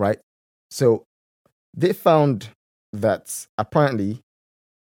 Right? So they found that apparently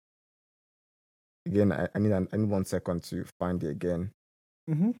Again, I need 1 second to find it again.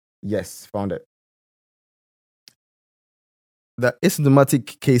 Mm-hmm. Yes, found it. The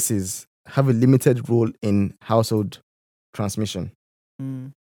asymptomatic cases have a limited role in household transmission.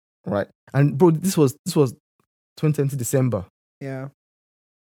 Mm. Right. And bro, this was 2020 December. Yeah.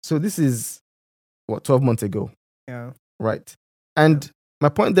 So this is 12 months ago. Yeah. Right. And my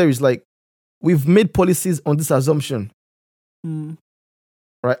point there is like, we've made policies on this assumption. Mm.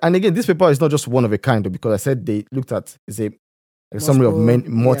 Right. And again, this paper is not just one of a kind, because I said they looked at a summary of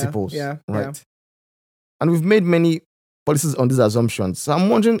multiples. Yeah. Right. Yeah. And we've made many policies on these assumptions. So I'm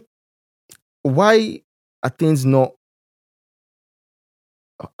wondering, why are things not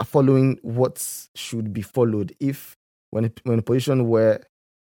following what should be followed if when a position where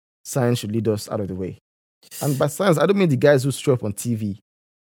science should lead us out of the way? And by science, I don't mean the guys who show up on TV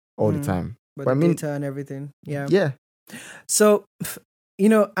all the time. But I the mean data and everything. Yeah. Yeah. So,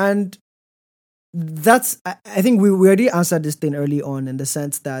 and that's, I think we already answered this thing early on, in the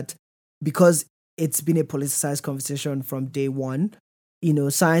sense that because it's been a politicized conversation from day one,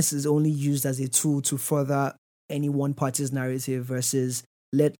 science is only used as a tool to further any one party's narrative versus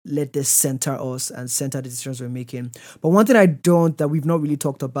let this center us and center the decisions we're making. But one thing that we've not really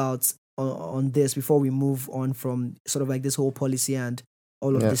talked about on this before we move on from sort of like this whole policy and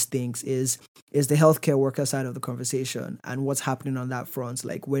all of these things is the healthcare worker side of the conversation and what's happening on that front.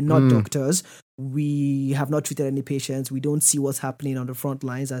 Like, we're not doctors. We have not treated any patients. We don't see what's happening on the front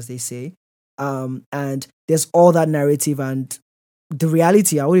lines, as they say. And there's all that narrative and the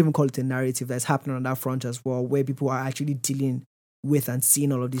reality, I wouldn't even call it a narrative, that's happening on that front as well, where people are actually dealing with and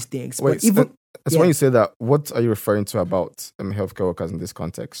seeing all of these things. Wait, but even when you say that, what are you referring to about healthcare workers in this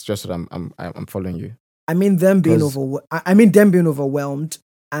context? Just so that I'm following you. I mean them being overwhelmed,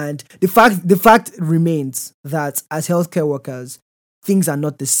 and the fact remains that as healthcare workers, things are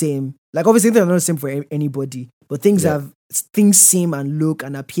not the same. Like, obviously they're not the same for anybody, but things seem and look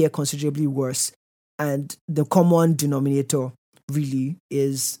and appear considerably worse. And the common denominator really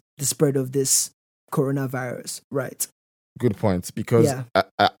is the spread of this coronavirus, right? Good point, because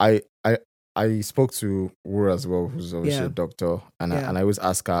I spoke to Wura as well, who's obviously a doctor, and I always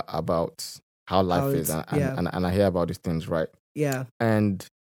ask her about how life is, and I hear about these things, right? Yeah. And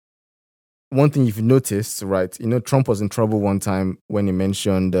one thing you've noticed, right? Trump was in trouble one time when he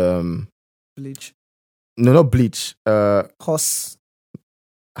mentioned bleach. No, not bleach.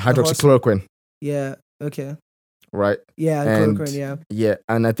 Hydroxychloroquine. Yeah. Okay. Right. Yeah. Chloroquine. Yeah. Yeah,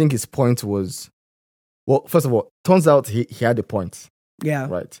 and I think his point was, well, first of all, turns out he had a point. Yeah.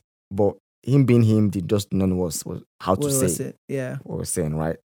 Right. But him being him, did just none was how to say it. Yeah. What we're saying,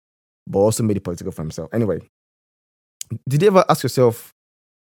 right? But also made it political for himself. Anyway, did you ever ask yourself,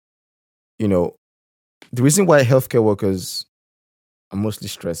 the reason why healthcare workers are mostly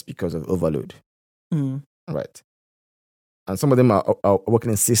stressed because of overload, right? And some of them are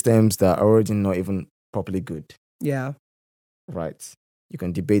working in systems that are already not even properly good. Yeah. Right. You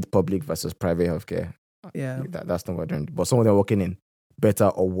can debate public versus private healthcare. Yeah. That's not what they're doing. But some of them are working in better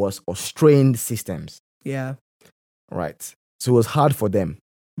or worse or strained systems. Yeah. Right. So it was hard for them.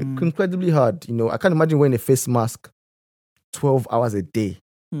 Incredibly hard. I can't imagine wearing a face mask 12 hours a day,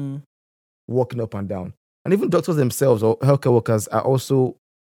 walking up and down. And even doctors themselves or healthcare workers are also,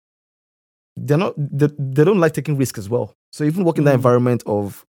 they don't like taking risks as well. So even working in that environment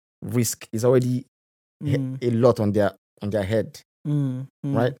of risk is already a lot on their head.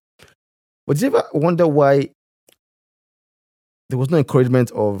 Right? But did you ever wonder why there was no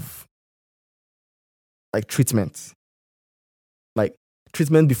encouragement of treatment? Like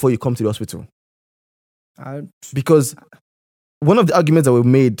treatment before you come to the hospital? Because one of the arguments that were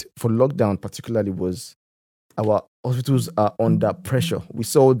made for lockdown particularly was our hospitals are under pressure. We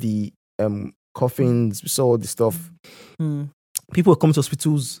saw the coffins, we saw all the stuff. People were coming to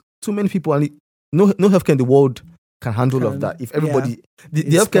hospitals, too many people, and no healthcare in the world can handle all of that. If everybody, the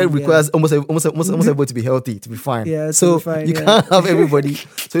healthcare requires almost everybody to be healthy, to be fine. Yeah, so fine, you can't have everybody.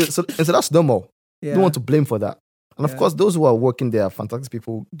 So that's normal. Yeah. You don't want to blame for that. And of course, those who are working there are fantastic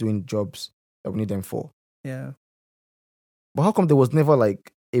people doing jobs that we need them for. Yeah. But how come there was never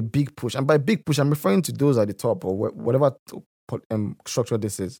a big push? And by big push, I'm referring to those at the top or whatever structure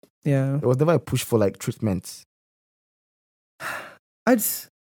this is. Yeah. There was never a push for treatment. I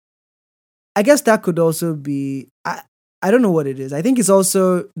guess that could also be, I don't know what it is. I think it's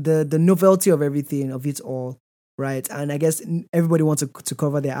also the novelty of everything, of it all, right? And I guess everybody wants to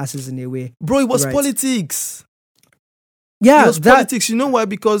cover their asses in a way. Bro, it was politics. Yeah. It was politics. You know why?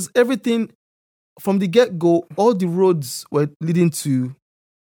 Because everything from the get-go, all the roads were leading to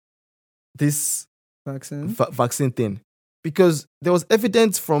this vaccine thing. Because there was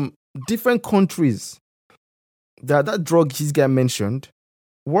evidence from different countries that drug this guy mentioned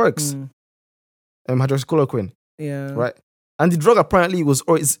works. Hydroxychloroquine. Yeah. Right. And the drug apparently was,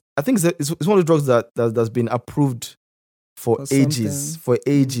 or I think it's one of the drugs that's been approved for ages,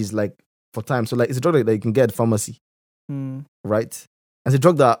 like for time. So like it's a drug that you can get at pharmacy, right? And it's a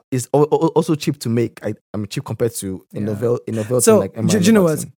drug that is also cheap to make. I mean, cheap compared to Novel. So like do you know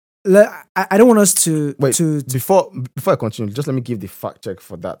what? I don't want us to wait. to Before I continue, just let me give the fact check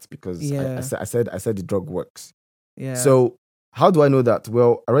for that because I said the drug works. Yeah. So how do I know that?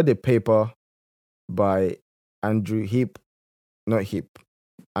 Well, I read a paper by Andrew Ip, IP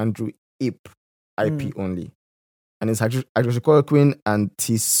only. And it's hydroxychloroquine and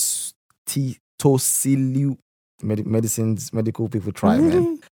tocilizumab medicines, medical people try,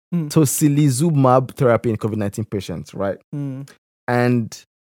 man. Tocilizumab therapy in COVID-19 patients, right? And,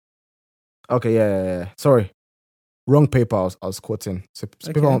 okay, yeah. Sorry. Wrong paper I was quoting. So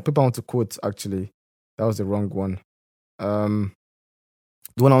paper I want to quote, actually, that was the wrong one. The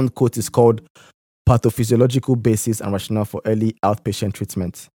one I want to quote is called Pathophysiological Basis and Rationale for Early Outpatient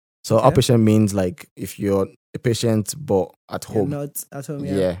Treatment. So outpatient means like if you're a patient but at home. You're not at home,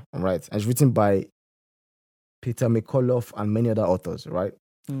 yeah. Right. And it's written by Peter McCullough and many other authors, right?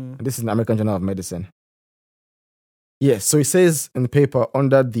 And this is an American Journal of Medicine. Yes, so it says in the paper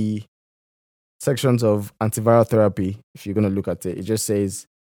under the sections of antiviral therapy, if you're going to look at it, it just says,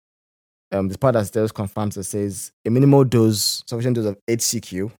 the part that just confirms it says a minimal dose, sufficient dose of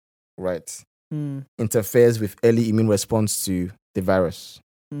HCQ, right, interferes with early immune response to the virus.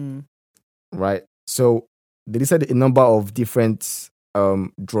 Right? So they listed a number of different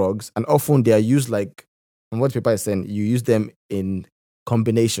drugs, and often they are used like, from what the paper is saying, you use them in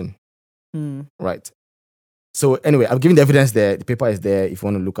combination. Right? So anyway, I've given the evidence there. The paper is there if you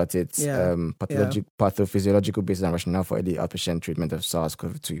want to look at it. Pathophysiological basis and rationale for early outpatient treatment of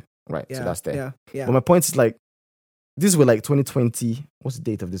SARS-CoV-2. Right? So that's there. But my point is like, this were like 2020. What's the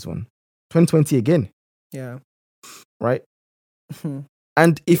date of this one? 2020 again. Yeah. Right?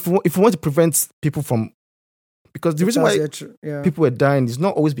 And if we want to prevent people from, because the reason why people were dying is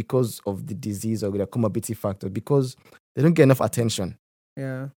not always because of the disease or the comorbidity factor, because they don't get enough attention.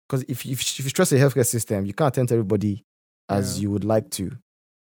 Yeah. Because if you stress the healthcare system, you can't attend to everybody as you would like to.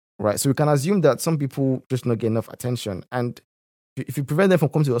 Right? So we can assume that some people just not get enough attention. And if you prevent them from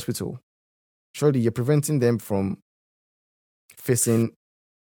coming to the hospital, surely you're preventing them from facing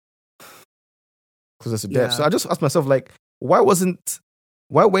closer to death. So I just asked myself, like, why weren't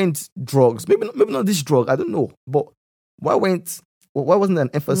drugs, maybe not this drug, I don't know, but why wasn't there an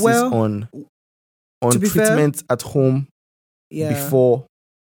emphasis on treatment at home before,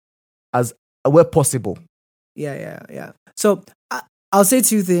 as where possible? Yeah. So I'll say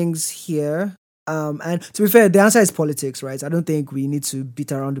two things here. And to be fair, the answer is politics, right? I don't think we need to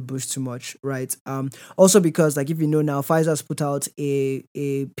beat around the bush too much, right? Also because, like, if you know now, Pfizer's put out a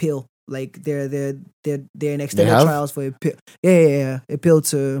pill. Like they're in extended trials for a pill. A pill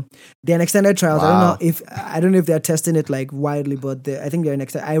to. They're in extended trials. Wow. I don't know if they're testing it like widely, but I think they're in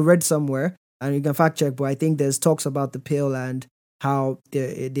extended. I read somewhere, and you can fact check, but I think there's talks about the pill and how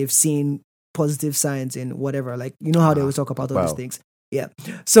they've seen positive signs in whatever. Like, you know how they always talk about all these things. Yeah.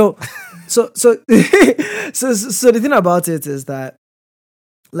 So the thing about it is that,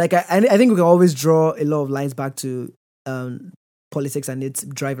 like, I think we can always draw a lot of lines back to politics, and it's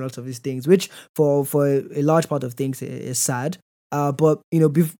driving a lot of these things, which for a large part of things is sad. But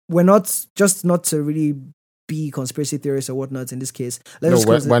we're not to really be conspiracy theorists or whatnot in this case.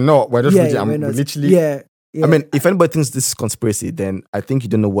 We're not. We're just literally. Yeah. I mean, if anybody thinks this is conspiracy, then I think you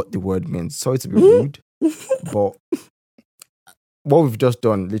don't know what the word means. Sorry to be rude, but what we've just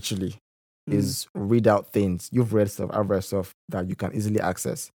done literally is read out things. You've read stuff, I've read stuff that you can easily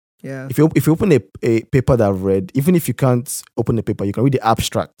access. Yeah. If you open a paper that I've read, even if you can't open the paper, you can read the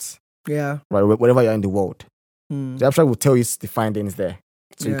abstract. Yeah. Right, wherever you're in the world. The abstract will tell you the findings there.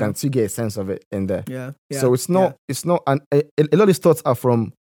 So you can still get a sense of it in there. Yeah. So it's not, and a lot of these thoughts are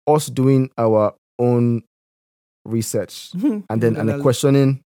from us doing our own research and then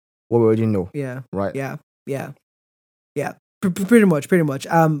questioning what we already know. Yeah. Right. Yeah. Pretty much.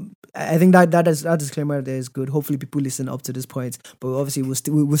 I think that disclaimer there is good. Hopefully, people listen up to this point. But obviously,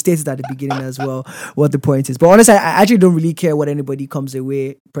 we'll state it at the beginning as well what the point is. But honestly, I actually don't really care what anybody comes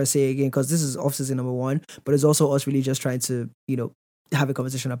away per se again, because this is off-season number 1. But it's also us really just trying to have a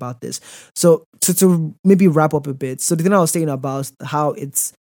conversation about this. So to maybe wrap up a bit. So the thing I was saying about how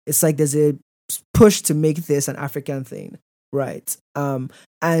it's like there's a push to make this an African thing, right?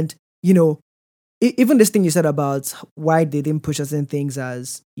 And even this thing you said about why they didn't push certain things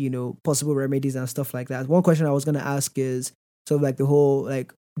as, possible remedies and stuff like that. One question I was going to ask is sort of like the whole,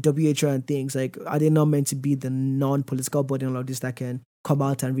 like, WHO and things, like, are they not meant to be the non-political body and all of this that can come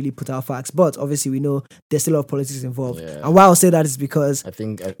out and really put out facts? But obviously we know there's still a lot of politics involved. Yeah. And why I'll say that is because I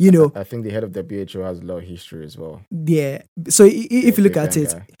think know, I think the head of WHO has a lot of history as well. yeah. So if you look at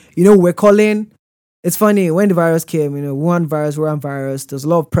it, we're calling. It's funny, when the virus came, Wuhan virus, there's a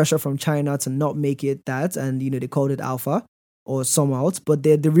lot of pressure from China to not make it that, and they called it Alpha or some else. But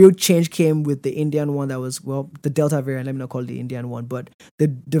the real change came with the Indian one that was, well, the Delta variant. Let me not call it the Indian one, but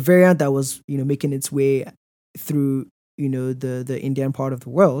the variant that was making its way through the Indian part of the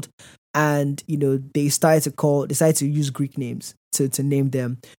world, and they decided to use Greek names to name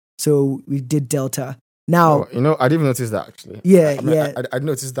them. So we did Delta. Now, I didn't even notice that actually. Yeah, I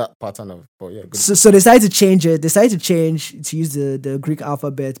noticed that pattern of, but yeah. Good. So they decided to change it. They decided to change to use the Greek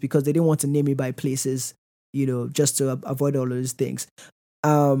alphabet because they didn't want to name it by places, just to avoid all those things.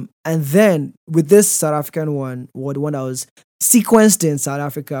 And then with this South African one, the one that was sequenced in South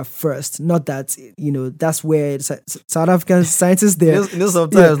Africa first, not that, that's where South African scientists there.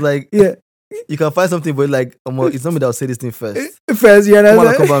 Sometimes you can find something, but it's not me that will say this thing first. First, you know. Come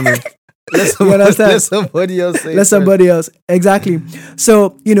on, cover me. Let somebody else say it. Let somebody else. Exactly.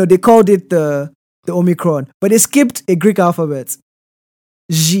 So, they called it the Omicron, but they skipped a Greek alphabet.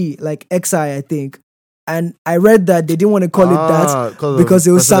 G, like XI, I think. And I read that they didn't want to call it that because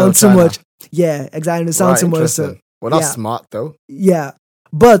it would sound too much. Yeah, exactly. It would sound too much. So, well, that's smart though. Yeah.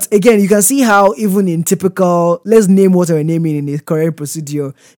 But again, you can see how even in typical, let's name what we're naming in the correct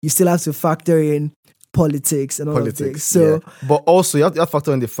procedure, you still have to factor in politics and all of this. So, but also you have to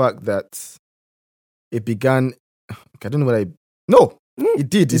factor in the fact that it began. I don't know what it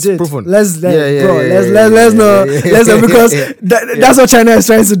did. It's proven. Let's know because that's what China is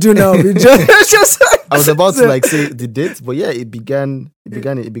trying to do now. I was about to say the date, but it began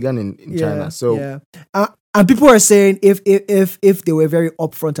in China. So and people are saying if they were very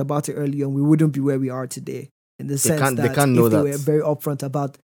upfront about it early on, we wouldn't be where we are today. In the sense that if they were very upfront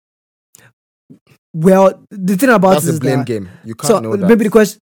about. Well, the thing about that's this a blame is that, game. You can't know that. Maybe the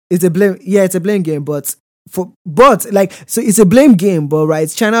question is a blame. Yeah, it's a blame game, so it's a blame game. But right,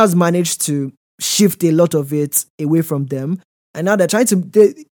 China has managed to shift a lot of it away from them, and now they're trying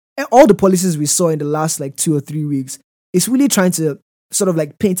to. All the policies we saw in the last 2 or 3 weeks, it's really trying to sort of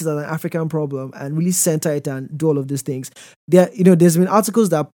paint it as an African problem and really center it and do all of these things. There's been articles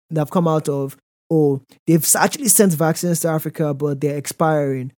that have come out of they've actually sent vaccines to Africa, but they're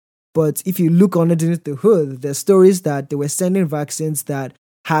expiring. But if you look underneath the hood, there's stories that they were sending vaccines that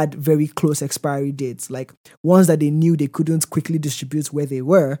had very close expiry dates, like ones that they knew they couldn't quickly distribute where they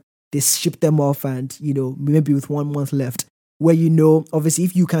were. They shipped them off and, maybe with 1 month left. Where obviously,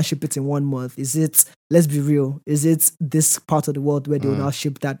 if you can't ship it in 1 month, let's be real, is it this part of the world where they will not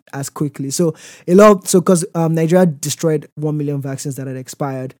ship that as quickly? So, because Nigeria destroyed 1 million vaccines that had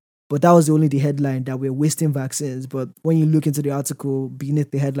expired, but that was only the headline that we're wasting vaccines. But when you look into the article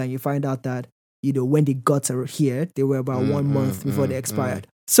beneath the headline, you find out that, when they got here, they were about 1 month before they expired.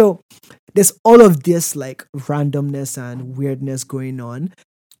 So there's all of this randomness and weirdness going on.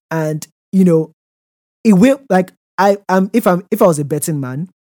 And, it will if I was a betting man,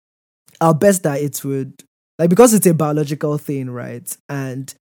 I'll bet that it would because it's a biological thing, right?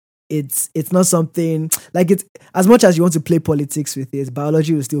 And it's not something it's as much as you want to play politics with it,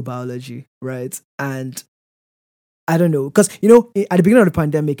 biology is still biology, right? And I don't know, because at the beginning of the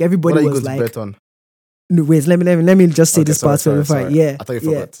pandemic, everybody was like, bet on? No, wait, let me just say this part before. Yeah, I thought you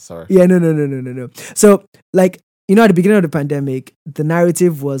forgot. Sorry. Yeah, no. So at the beginning of the pandemic, the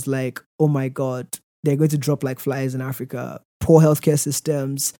narrative was oh my God, they're going to drop like flies in Africa. Poor healthcare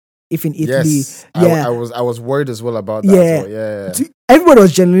systems. If in Italy, yes, I was worried as well about that. Yeah. Everybody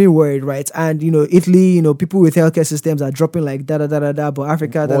was genuinely worried, right? And Italy, people with healthcare systems are dropping but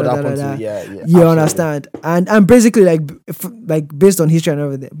Africa, You understand? And basically based on history and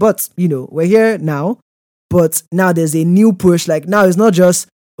everything. But we're here now. But now there's a new push. Now it's not just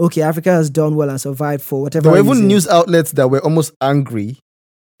okay, Africa has done well and survived for whatever. There were even news outlets that were almost angry.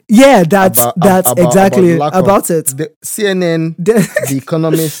 Yeah, that's exactly about it. The CNN, The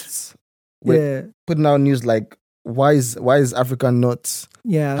Economists were putting out news why is Africa not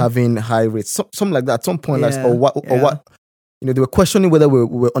having high rates? Something like that. At some point, or what? They were questioning whether we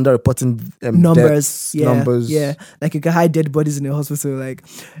were underreporting numbers. Numbers. Yeah, you can hide dead bodies in a hospital.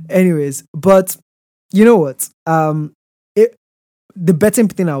 Anyways, but you know what? The betting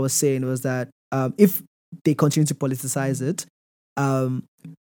thing I was saying was that if they continue to politicize it,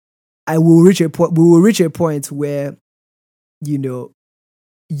 we will reach a point where, the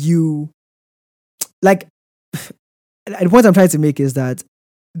point I'm trying to make is that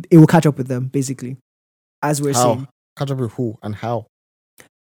it will catch up with them, basically, as we're seeing. Catch up with who and how?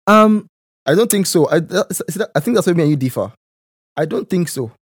 I don't think so. I think that's where me and you differ. I don't think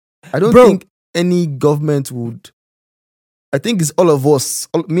so. I don't Bro. think any government would. I think it's all of us,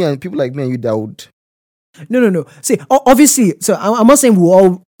 me and people like me and you that would. No. See, obviously, so I'm not saying we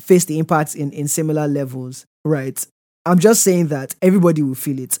all face the impacts in similar levels, right? I'm just saying that everybody will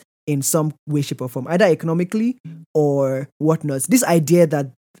feel it in some way, shape, or form, either economically or whatnot. This idea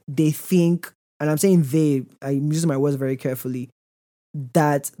that they think, and I'm saying I'm using my words very carefully,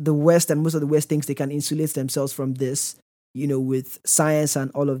 that the West and most of the West thinks they can insulate themselves from this, with science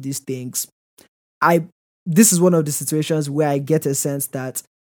and all of these things. This is one of the situations where I get a sense that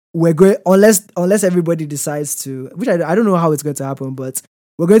we're going, unless everybody decides to, which I don't know how it's going to happen, but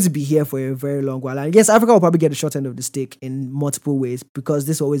we're going to be here for a very long while. And yes, Africa will probably get the short end of the stick in multiple ways, because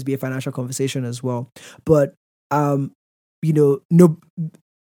this will always be a financial conversation as well. But no,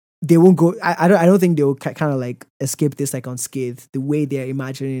 they won't go. I don't think they will kind of like escape this like unscathed the way they're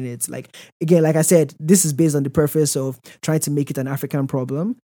imagining it. Like, again, like I said, this is based on the purpose of trying to make it an African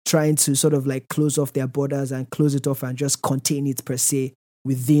problem, trying to sort of like close off their borders and close it off and just contain it per se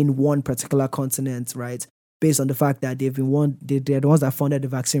within one particular continent, right? Based on the fact that they're the ones that funded the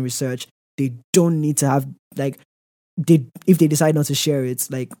vaccine research. They don't need to have if they decide not to share it,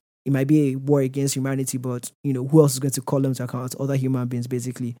 like, it might be a war against humanity, but who else is going to call them to account? Other human beings,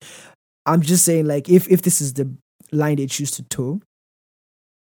 basically. I'm just saying, like, if this is the line they choose to toe,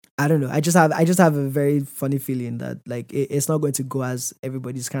 I don't know. I just have a very funny feeling that like it's not going to go as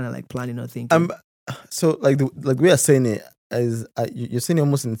everybody's kind of like planning or thinking. So like the way I'm saying it is, you're saying it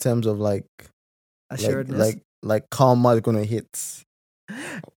almost in terms of like assuredness, like karma is going to hit.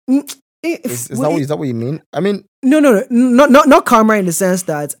 Is that what you mean? I mean, no, not karma in the sense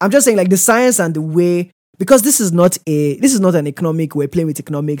that I'm just saying like the science and the way, because this is not an economic, we're playing with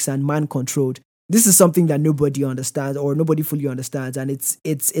economics and man controlled. This is something that nobody understands or nobody fully understands, and it's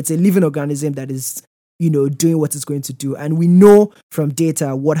a living organism that is doing what it's going to do, and we know from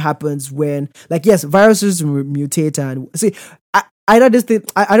data what happens when, like, yes, viruses mutate and see. Either this thing,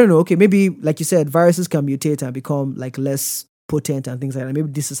 I don't know. Okay, maybe like you said, viruses can mutate and become like less potent and things like that.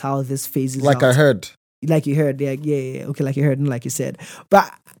 Maybe this is how this phases like out. I heard. Like you heard, yeah. Okay, like you heard and like you said. But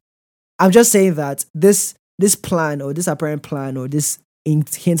I'm just saying that this plan or this apparent plan or this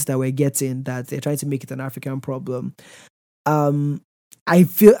hints that we're getting that they're trying to make it an African problem. I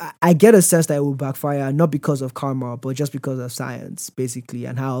get a sense that it will backfire, not because of karma, but just because of science, basically,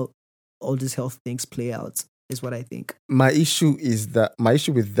 and how all these health things play out is what I think. My issue with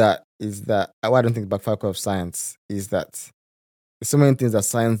that is that why I don't think backfire because of science is that there's so many things that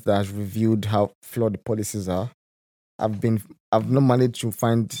science that has revealed how flawed the policies are. I've not managed to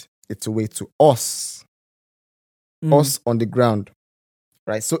find its way to us on the ground,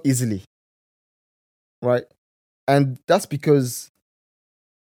 right? So easily, right? And that's because,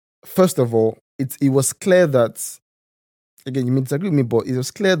 first of all, it was clear that, again, you may disagree with me, but it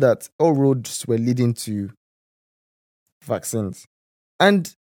was clear that all roads were leading to vaccines.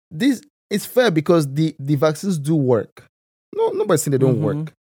 And this is fair because the vaccines do work. No, nobody's saying they don't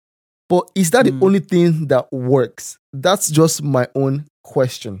work. But is that the only thing that works? That's just my own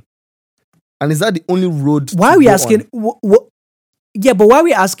question. And is that the only road? Why are we asking? Yeah, but why are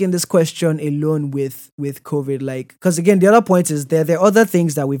we asking this question alone with COVID? Like, because again, the other point is there are other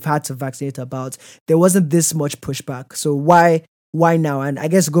things that we've had to vaccinate about. There wasn't this much pushback. So why now? And I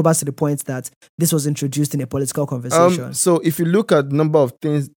guess go back to the point that this was introduced in a political conversation. So if you look at the number of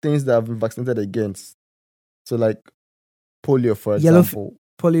things that have been vaccinated against, so like polio, for example.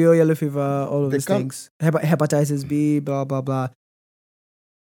 Polio, yellow fever, all of these things. Hepatitis B, blah, blah, blah.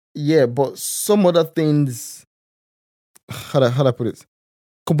 Yeah, but some other things, how do I put it?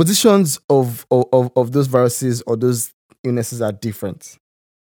 Compositions of those viruses or those illnesses are different,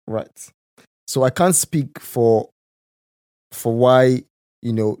 right? So I can't speak for why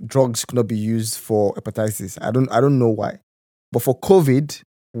drugs could not be used for hepatitis. I don't know why, but for COVID,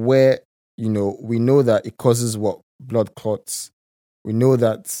 where we know that it causes blood clots. We know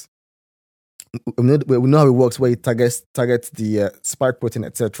that we know how it works, where it targets the spike protein,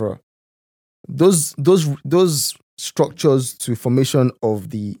 etc. Those structures to formation of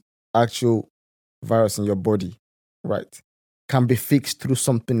the actual virus in your body, right, can be fixed through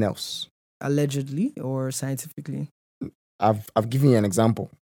something else. Allegedly or scientifically? I've given you an example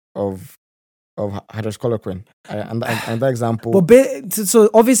of hydroxychloroquine, and that example. But so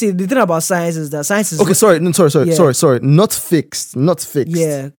obviously the thing about science is that science is okay. Sorry, not fixed.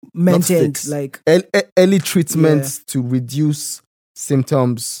 Yeah, maintained, like early treatment to reduce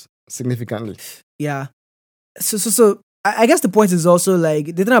symptoms significantly. Yeah. So I guess the point is also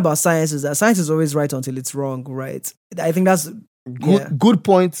like the thing about science is that science is always right until it's wrong, right? I think that's Good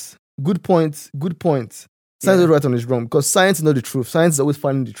points. Science is right and is wrong because science is not the truth. Science is always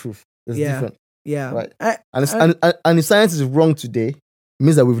finding the truth. It's different. Yeah. Right. And if science is wrong today, it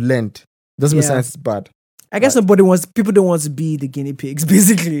means that we've learned. Doesn't mean science is bad. I guess people don't want to be the guinea pigs,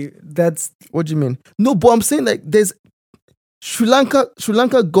 basically. That's what do you mean? No, but I'm saying like there's Sri Lanka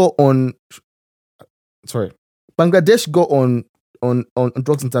got on Bangladesh got on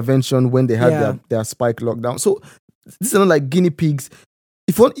drugs intervention when they had their spike lockdown. So these are not like guinea pigs.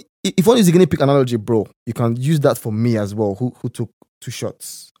 If you want to use a guinea pig analogy, bro, you can use that for me as well, who took 2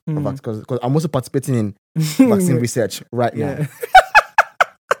 shots of vaccine, because I'm also participating in vaccine research right now.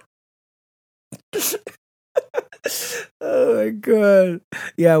 Oh my god!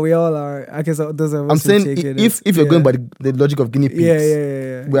 Yeah, we all are. I guess those of us. I'm saying if you're going by the logic of guinea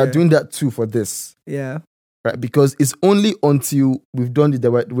pigs, we are doing that too for this. Yeah. Right, because it's only until we've done it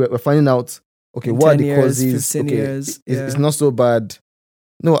that we're finding out. Okay, what are the causes? It's not so bad.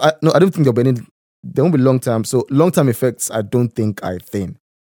 No, I don't think there won't be long term. So long term effects, I don't think are a thing.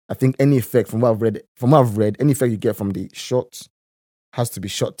 I think any effect from what I've read, any effect you get from the shot has to be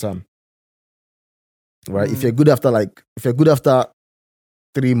short term. Right? If you're good after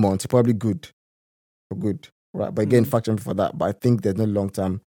 3 months, you're probably good. Right? But again, factor for that. But I think there's no long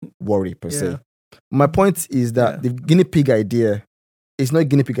term worry per se. My point is that the guinea pig idea is not a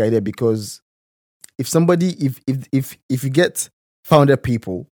guinea pig idea because if you get 500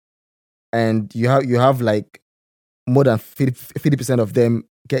 people and you have like more than 50% of them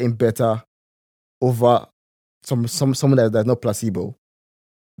getting better over someone that's not placebo,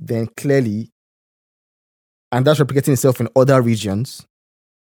 then clearly, and that's replicating itself in other regions,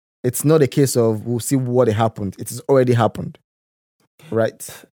 it's not a case of we'll see what happened. It has already happened,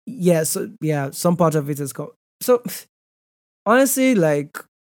 right? Yeah. So some part of it is called. So honestly, like,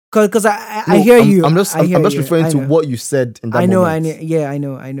 because I hear you. I'm just referring to what you said in that moment. I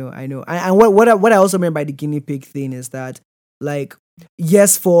know. And what I also meant by the guinea pig thing is that, like,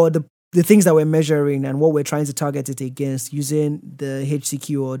 yes, for the things that we're measuring and what we're trying to target it against using the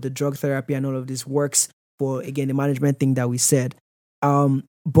HCQ or the drug therapy and all of this works for, again, the management thing that we said.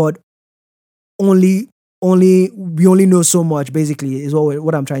 But we only know so much, basically, is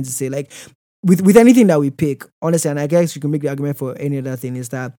what I'm trying to say. Like, with anything that we pick, honestly, and I guess you can make the argument for any other thing, is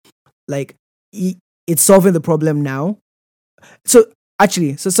that, like, it's solving the problem now. So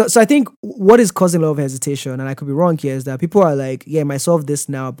actually, so I think what is causing a lot of hesitation, and I could be wrong here, is that people are like, yeah, it might solve this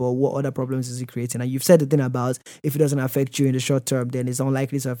now, but what other problems is it creating? And you've said the thing about if it doesn't affect you in the short term, then it's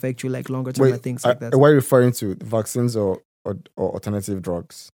unlikely to affect you like longer term and things like that. What are you referring to? Vaccines or alternative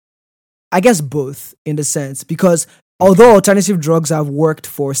drugs? I guess both, in the sense, because although alternative drugs have worked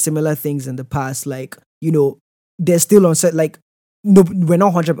for similar things in the past, like, you know, they're still on set, like, no, we're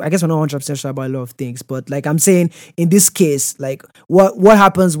not 100% sure about a lot of things, but like I'm saying, in this case, like, what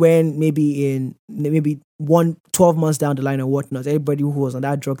happens when maybe 12 months down the line or whatnot, everybody who was on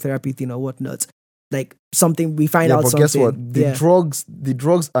that drug therapy thing or whatnot, like something we find out. But guess what? The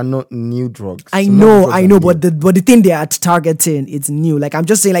drugs are not new drugs. I know, but the thing they are targeting, it's new. Like, I'm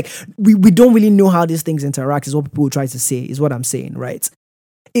just saying, like, we don't really know how these things interact. Is what people try to say. Is what I'm saying, right?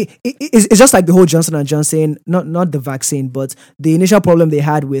 It's just like the whole Johnson & Johnson, not the vaccine, but the initial problem they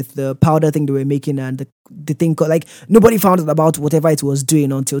had with the powder thing they were making and the thing, like, nobody found out about whatever it was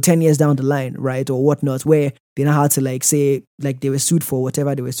doing until 10 years down the line, right, or whatnot, where they now had to, like, say, like, they were sued for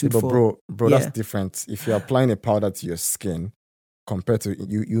whatever they were sued for. Bro, that's different. If you're applying a powder to your skin compared to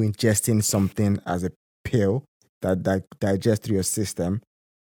you ingesting something as a pill that digests through your system,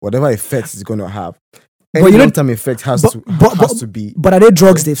 whatever effects it's going to have, any long-term effect has to be. But are there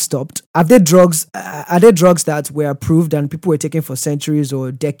drugs they've stopped? Are there drugs that were approved and people were taking for centuries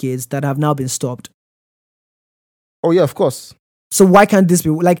or decades that have now been stopped? Oh yeah, of course. So why can't this be,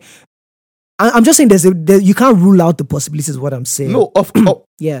 like? I'm just saying you can't rule out the possibilities. Is what I'm saying. No,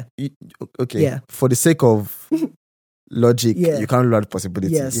 yeah. Okay. Yeah. For the sake of logic, you can't rule out the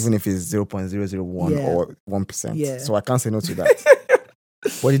possibility, even if it's 0.001 or 1%. Yeah. So I can't say no to that.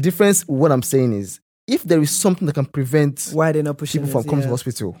 But the difference, what I'm saying is, if there is something that can prevent why they're not pushing people from coming to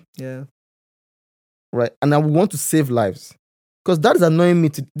hospital, right, and I want to save lives, because that is annoying me.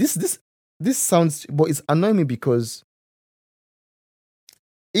 This sounds, but it's annoying me because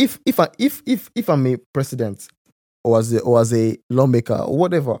if I'm a president or as a lawmaker or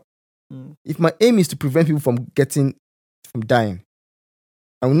whatever, if my aim is to prevent people from dying,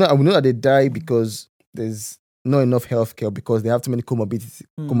 I will know that they die because there's not enough healthcare because they have too many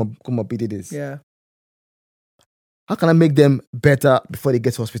comorbidities. Yeah. How can I make them better before they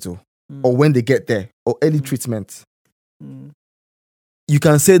get to hospital or when they get there or early treatment? You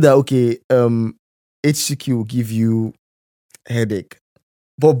can say that, okay, HCQ will give you headache.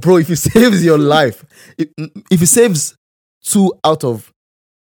 But bro, if it saves your life, if it saves 2 out of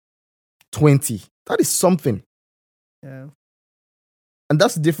 20, that is something. Yeah. And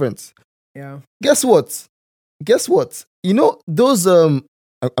that's the difference. Yeah. Guess what? You know, those I'm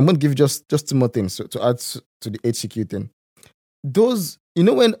gonna give you just 2 more things to add to the HCQ thing. Those, you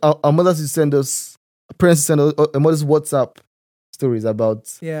know, when our mothers used to send us, parents send us our mothers WhatsApp stories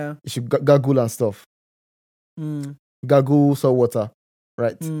about Yeah. you should gargle and stuff. Gargle salt water,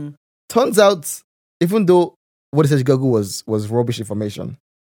 right? Turns out, even though what it says gargle was rubbish information,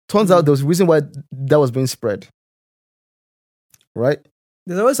 turns out there was a reason why that was being spread. Right?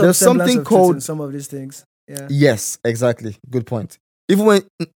 There's always something called in some of these things. Yeah. Yes, exactly. Good point. Even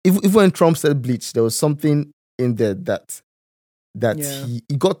when Trump said bleach, there was something in there that he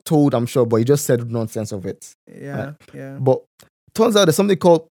got told, I'm sure, but he just said nonsense of it. Yeah, right? yeah. But turns out there's something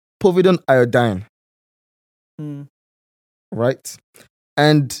called povidone iodine. Right?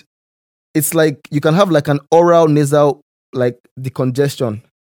 And it's like you can have like an oral nasal like decongestion,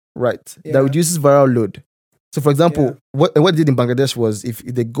 right? Yeah. That reduces viral load. So for example, what they did in Bangladesh was if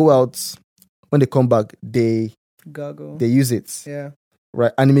they go out, when they come back, they gargle. They use it. Yeah.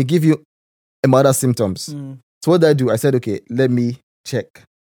 Right. And it may give you other symptoms. So what did I do? I said, okay, let me check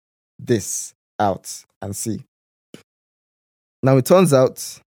this out and see. Now it turns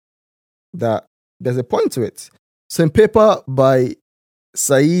out that there's a point to it. So in paper by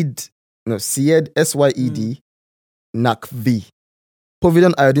Syed, Syed, NACV,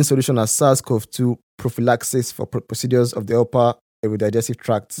 povidone iodine solution as SARS-CoV-2 prophylaxis for procedures of the upper aerodigestive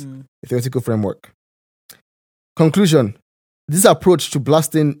tract, a theoretical framework. Conclusion: this approach to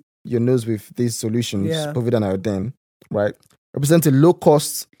blasting your nose with these solutions, povidone iodine, right, represents a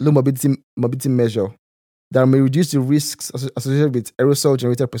low-cost, low morbidity measure that may reduce the risks associated with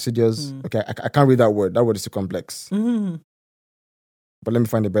aerosol-generated procedures. Okay, I can't read that word. That word is too complex. But let me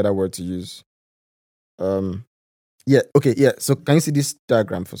find a better word to use. So can you see this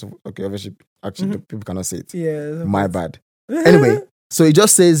diagram? Okay, obviously, actually, people cannot see it. Yeah. My bad. Anyway, so it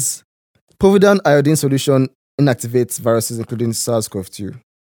just says povidone iodine solution inactivates viruses, including SARS-CoV-2.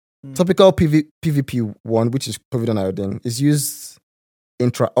 Topical PVP1, which is povidone iodine, is used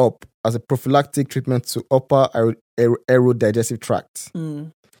intra-op as a prophylactic treatment to upper aerodigestive tract.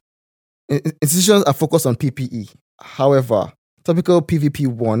 Institutions are focused on PPE. However, topical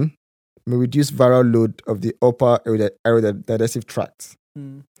PVP1 may reduce viral load of the upper aerodigestive tract.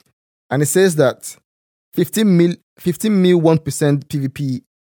 And it says that 15 mil 1%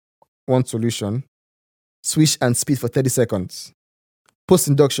 PVP1 solution, swish and spit for 30 seconds.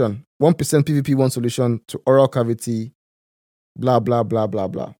 Post-induction, 1% PVP1 solution to oral cavity, blah, blah, blah, blah,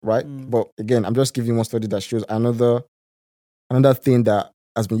 blah, right? But again, I'm just giving one study that shows another thing that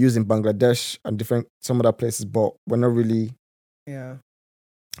has been used in Bangladesh and some other places, but we're not really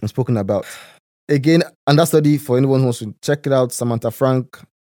spoken about. Again, and that study, for anyone who wants to check it out, Samantha Frank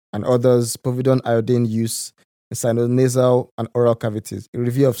and others, povidone iodine use in sinonasal and oral cavities, a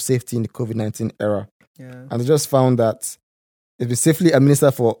review of safety in the COVID-19 era. And they just found that it's been safely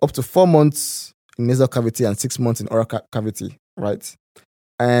administered for up to 4 months in nasal cavity and 6 months in oral cavity, right?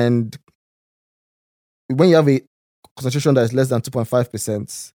 And when you have a concentration that is less than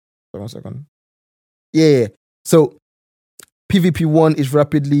 2.5%, 1 second. Yeah. So PVP1 is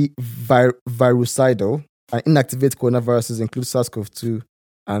rapidly virucidal and inactivates coronaviruses, include SARS-CoV-2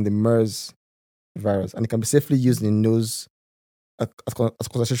 and the MERS virus, and it can be safely used in nose at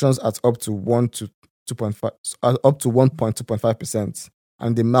concentrations at up to 1.2.5%,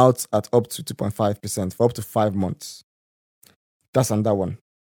 and the mouth at up to 2.5% for up to 5 months. That's on that one,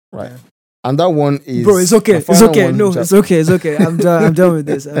 right? And that one is, bro, it's okay. It's okay. No, it's okay. It's okay. I'm done. I'm done with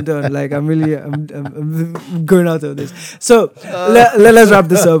this. I'm done. Like I'm going out of this. So let's wrap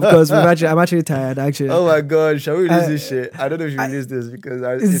this up because I'm actually tired. Actually. Oh my god, shall we release this shit? I don't know if you release this because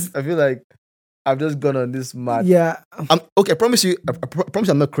I feel like I've just gone on this mad. Yeah. Okay. I promise you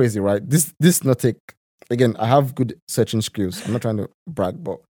I'm not crazy, right? This not take. Again, I have good searching skills. I'm not trying to brag,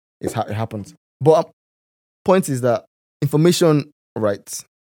 but it happens. But point is that information, right,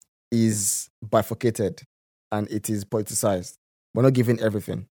 is bifurcated and it is politicized. We're not giving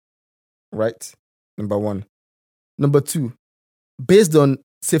everything, right? Number one. Number two, based on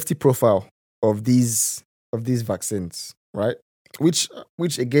safety profile of these vaccines, right? Which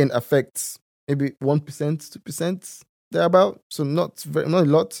again affects maybe 1%, 2%, thereabout. So not a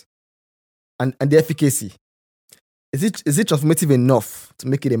lot. And the efficacy. Is it transformative enough to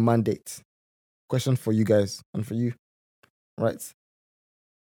make it a mandate? Question for you guys and for you, right?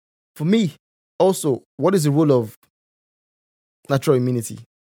 For me, also, what is the role of natural immunity?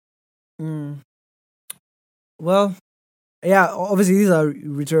 Well, Yeah, obviously these are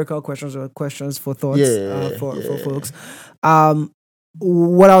rhetorical questions or questions for thoughts for folks.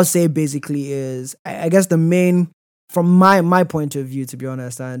 What I'll say basically is, I guess the main, from my point of view, to be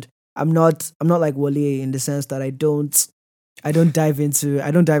honest, and I'm not like Wale in the sense that I don't dive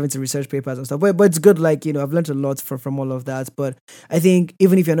into research papers and stuff, but it's good. Like, I've learned a lot from all of that. But I think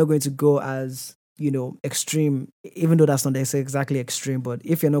even if you're not going to go as extreme, even though that's not exactly extreme, but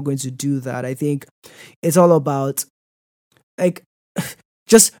if you're not going to do that, I think it's all about like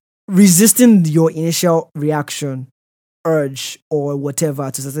just resisting your initial reaction, urge, or whatever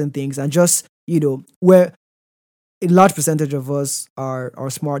to certain things, and just where a large percentage of us are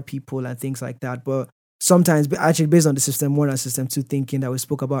smart people and things like that, but sometimes, actually, based on the system 1 and system 2 thinking that we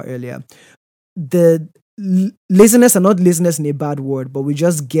spoke about earlier, the laziness, and not laziness in a bad word, but we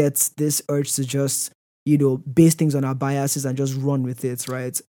just get this urge to just base things on our biases and just run with it,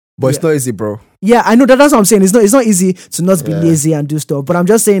 right? But it's not easy, bro. Yeah, I know that's what I'm saying. It's not easy to not be lazy and do stuff. But I'm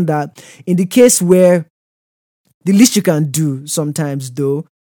just saying that in the case where the least you can do sometimes, though,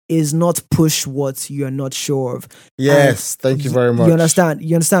 is not push what you are not sure of. Yes, thank you very much. You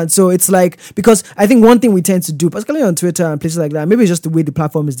understand? So it's like, because I think one thing we tend to do, particularly on Twitter and places like that, maybe it's just the way the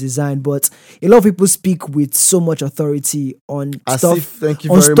platform is designed, but a lot of people speak with so much authority on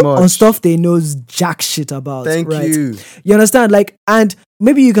on stuff they know jack shit about. Thank you. You understand? Like, and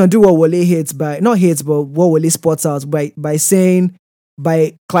maybe you can do what Wale hates but what Wale spots out by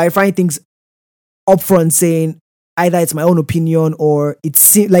clarifying things upfront, saying either it's my own opinion, or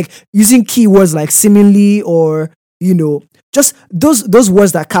it's like using keywords like seemingly, or just those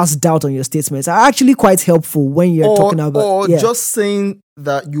words that cast doubt on your statements are actually quite helpful when you're talking about, just saying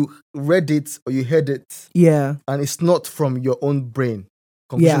that you read it or you heard it, and it's not from your own brain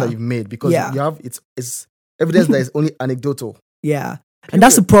conclusion that you've made, because you have it's evidence that is only anecdotal. Yeah. And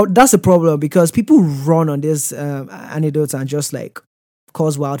that's the problem, because people run on this anecdotes and just like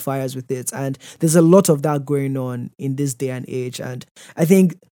cause wildfires with it, and there's a lot of that going on in this day and age. And I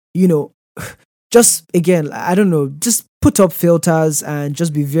think just again, I don't know, just put up filters and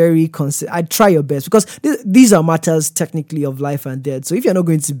just be very I'd try your best, because these are matters technically of life and death. So if you're not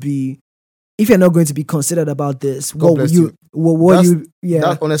going to be considered about this, honestly,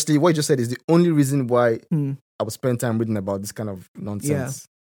 what you just said is the only reason why I would spend time reading about this kind of nonsense.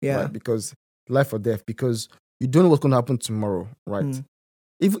 Yeah. Right? Because life or death, because you don't know what's going to happen tomorrow, right?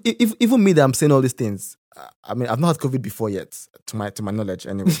 If even me that I'm saying all these things, I mean, I've not had COVID before yet, to my knowledge,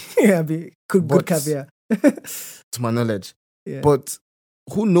 anyway. Good caveat. To my knowledge, but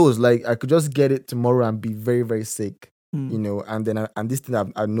who knows? Like, I could just get it tomorrow and be very, very sick, and then and this thing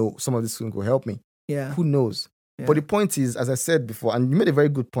I know some of this thing will help me. Yeah, who knows? Yeah. But the point is, as I said before, and you made a very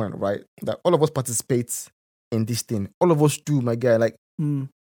good point, right? That all of us participate in this thing. All of us do, my guy. Like.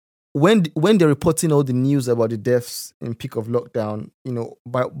 When they're reporting all the news about the deaths in peak of lockdown,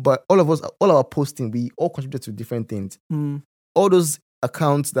 but all of us, all our posting, we all contributed to different things. All those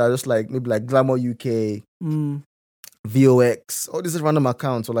accounts that are just like, maybe like Glamour UK, VOX, all these random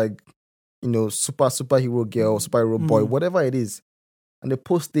accounts, or like, superhero girl, superhero boy, whatever it is. And they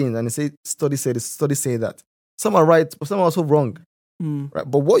post things and they say, studies say that. Some are right, but some are also wrong. Right?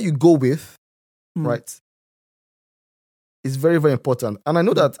 But what you go with, right, is very, very important. And I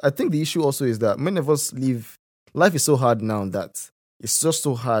know that, I think the issue also is that many of us life is so hard now that it's just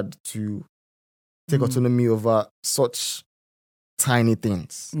so hard to take autonomy over such tiny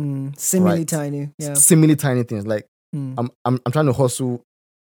things. Seemingly tiny. Yeah. Seemingly tiny things. Like, I'm trying to hustle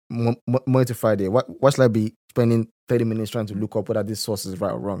Monday to Friday. Why should I be spending 30 minutes trying to look up whether this source is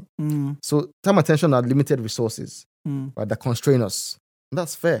right or wrong? So time, attention are limited resources, right, that constrain us. And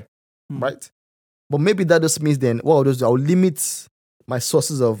that's fair, right? But maybe that just means then, what I'll do is I'll limit my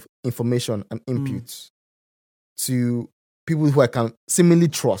sources of information and inputs to people who I can seemingly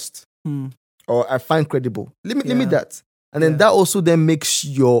trust or I find credible. Limit that. And then that also then makes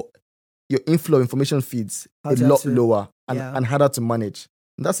your inflow of information feeds a lot lower and harder to manage.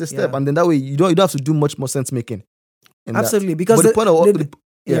 And that's a step. And then that way you don't have to do much more sense making. Absolutely. Because the point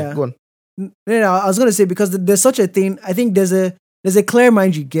of go on. No, I was going to say, because there's such a thing. I think there's a clear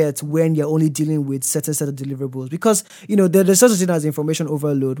mind you get when you're only dealing with certain set of deliverables, because there's such a thing as information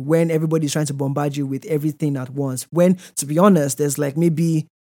overload when everybody's trying to bombard you with everything at once. When, to be honest, there's like, maybe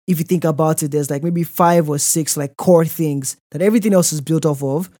if you think about it, there's like maybe 5 or 6 like core things that everything else is built off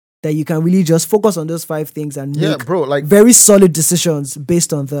of, that you can really just focus on those 5 things and make very solid decisions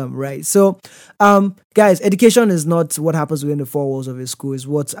based on them, right? So, guys, education is not what happens within the 4 walls of a school, is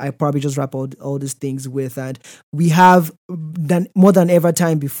what I probably just wrap all these things with. And we have more than ever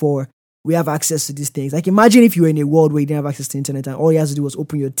time before we have access to these things. Like, imagine if you were in a world where you didn't have access to internet and all you had to do was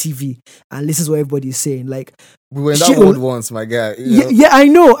open your TV and listen to what everybody is saying. Like, we were in that world once, my guy. Yeah, I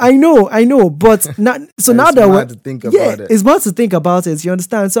know. But now that we're to think about it. It's smart to think about it. You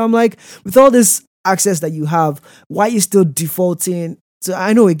understand? So I'm like, with all this access that you have, why are you still defaulting? So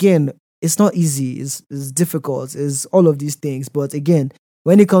I know, again, it's not easy. It's difficult. It's all of these things. But again,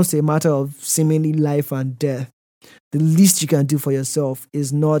 when it comes to a matter of seemingly life and death, the least you can do for yourself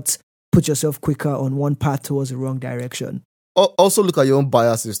is not put yourself quicker on one path towards the wrong direction. Also, look at your own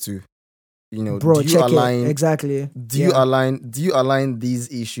biases too. You know, bro, do you align exactly? Do you align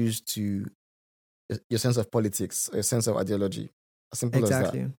these issues to your sense of politics, your sense of ideology? As simple as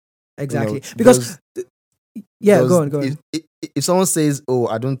that. Exactly. You know, because go on. If someone says,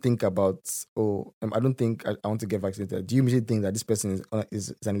 I don't think I want to get vaccinated, do you immediately think that this person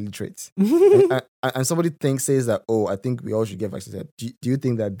is an illiterate? and somebody says that, I think we all should get vaccinated. Do you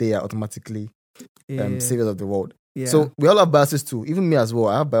think that they are automatically saviors of the world? Yeah. So we all have biases too. Even me as well.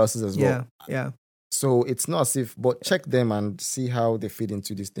 I have biases as well. Yeah. So it's not as if, but check them and see how they fit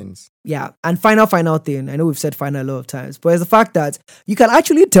into these things. Yeah. And final thing, I know we've said final a lot of times, but it's the fact that you can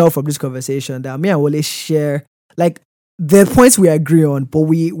actually tell from this conversation that me and Wole share, like, the points we agree on, but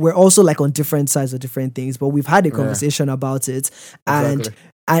we're also like on different sides of different things, but we've had a conversation about it, and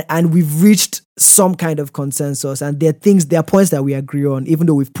we've reached some kind of consensus, and there are points that we agree on, even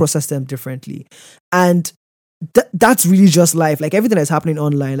though we've processed them differently. And that's really just life. Like, everything that's happening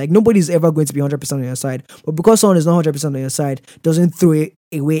online, like, nobody's ever going to be 100% on your side, but because someone is not 100% on your side doesn't throw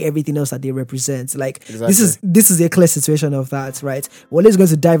away everything else that they represent. Like, exactly. this is a clear situation of that, right? Wole is going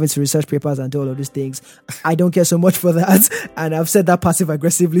to dive into research papers and do all of these things. I don't care so much for that, and I've said that passive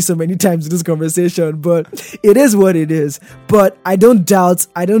aggressively so many times in this conversation, but it is what it is. But I don't doubt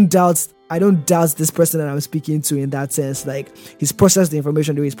this person that I'm speaking to in that sense. Like, he's processed the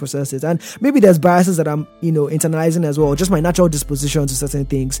information the way he's processed it. And maybe there's biases that I'm, internalizing as well. Just my natural disposition to certain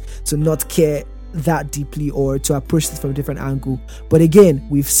things, to not care that deeply or to approach it from a different angle. But again,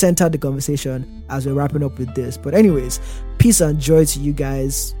 we've centered the conversation as we're wrapping up with this. But anyways, peace and joy to you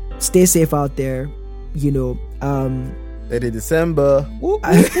guys. Stay safe out there. Early December.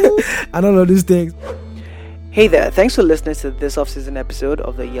 And all of these things. Hey there, thanks for listening to this off-season episode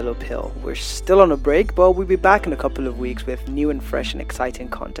of The Yellow Pill. We're still on a break, but we'll be back in a couple of weeks with new and fresh and exciting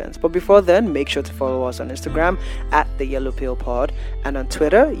content. But before then, make sure to follow us on Instagram at The Yellow Pill Pod and on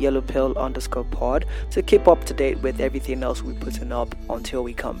Twitter, YellowPill_pod, to keep up to date with everything else we're putting up until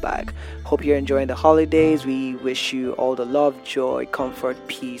we come back. Hope you're enjoying the holidays. We wish you all the love, joy, comfort,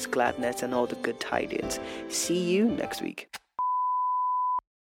 peace, gladness, and all the good tidings. See you next week.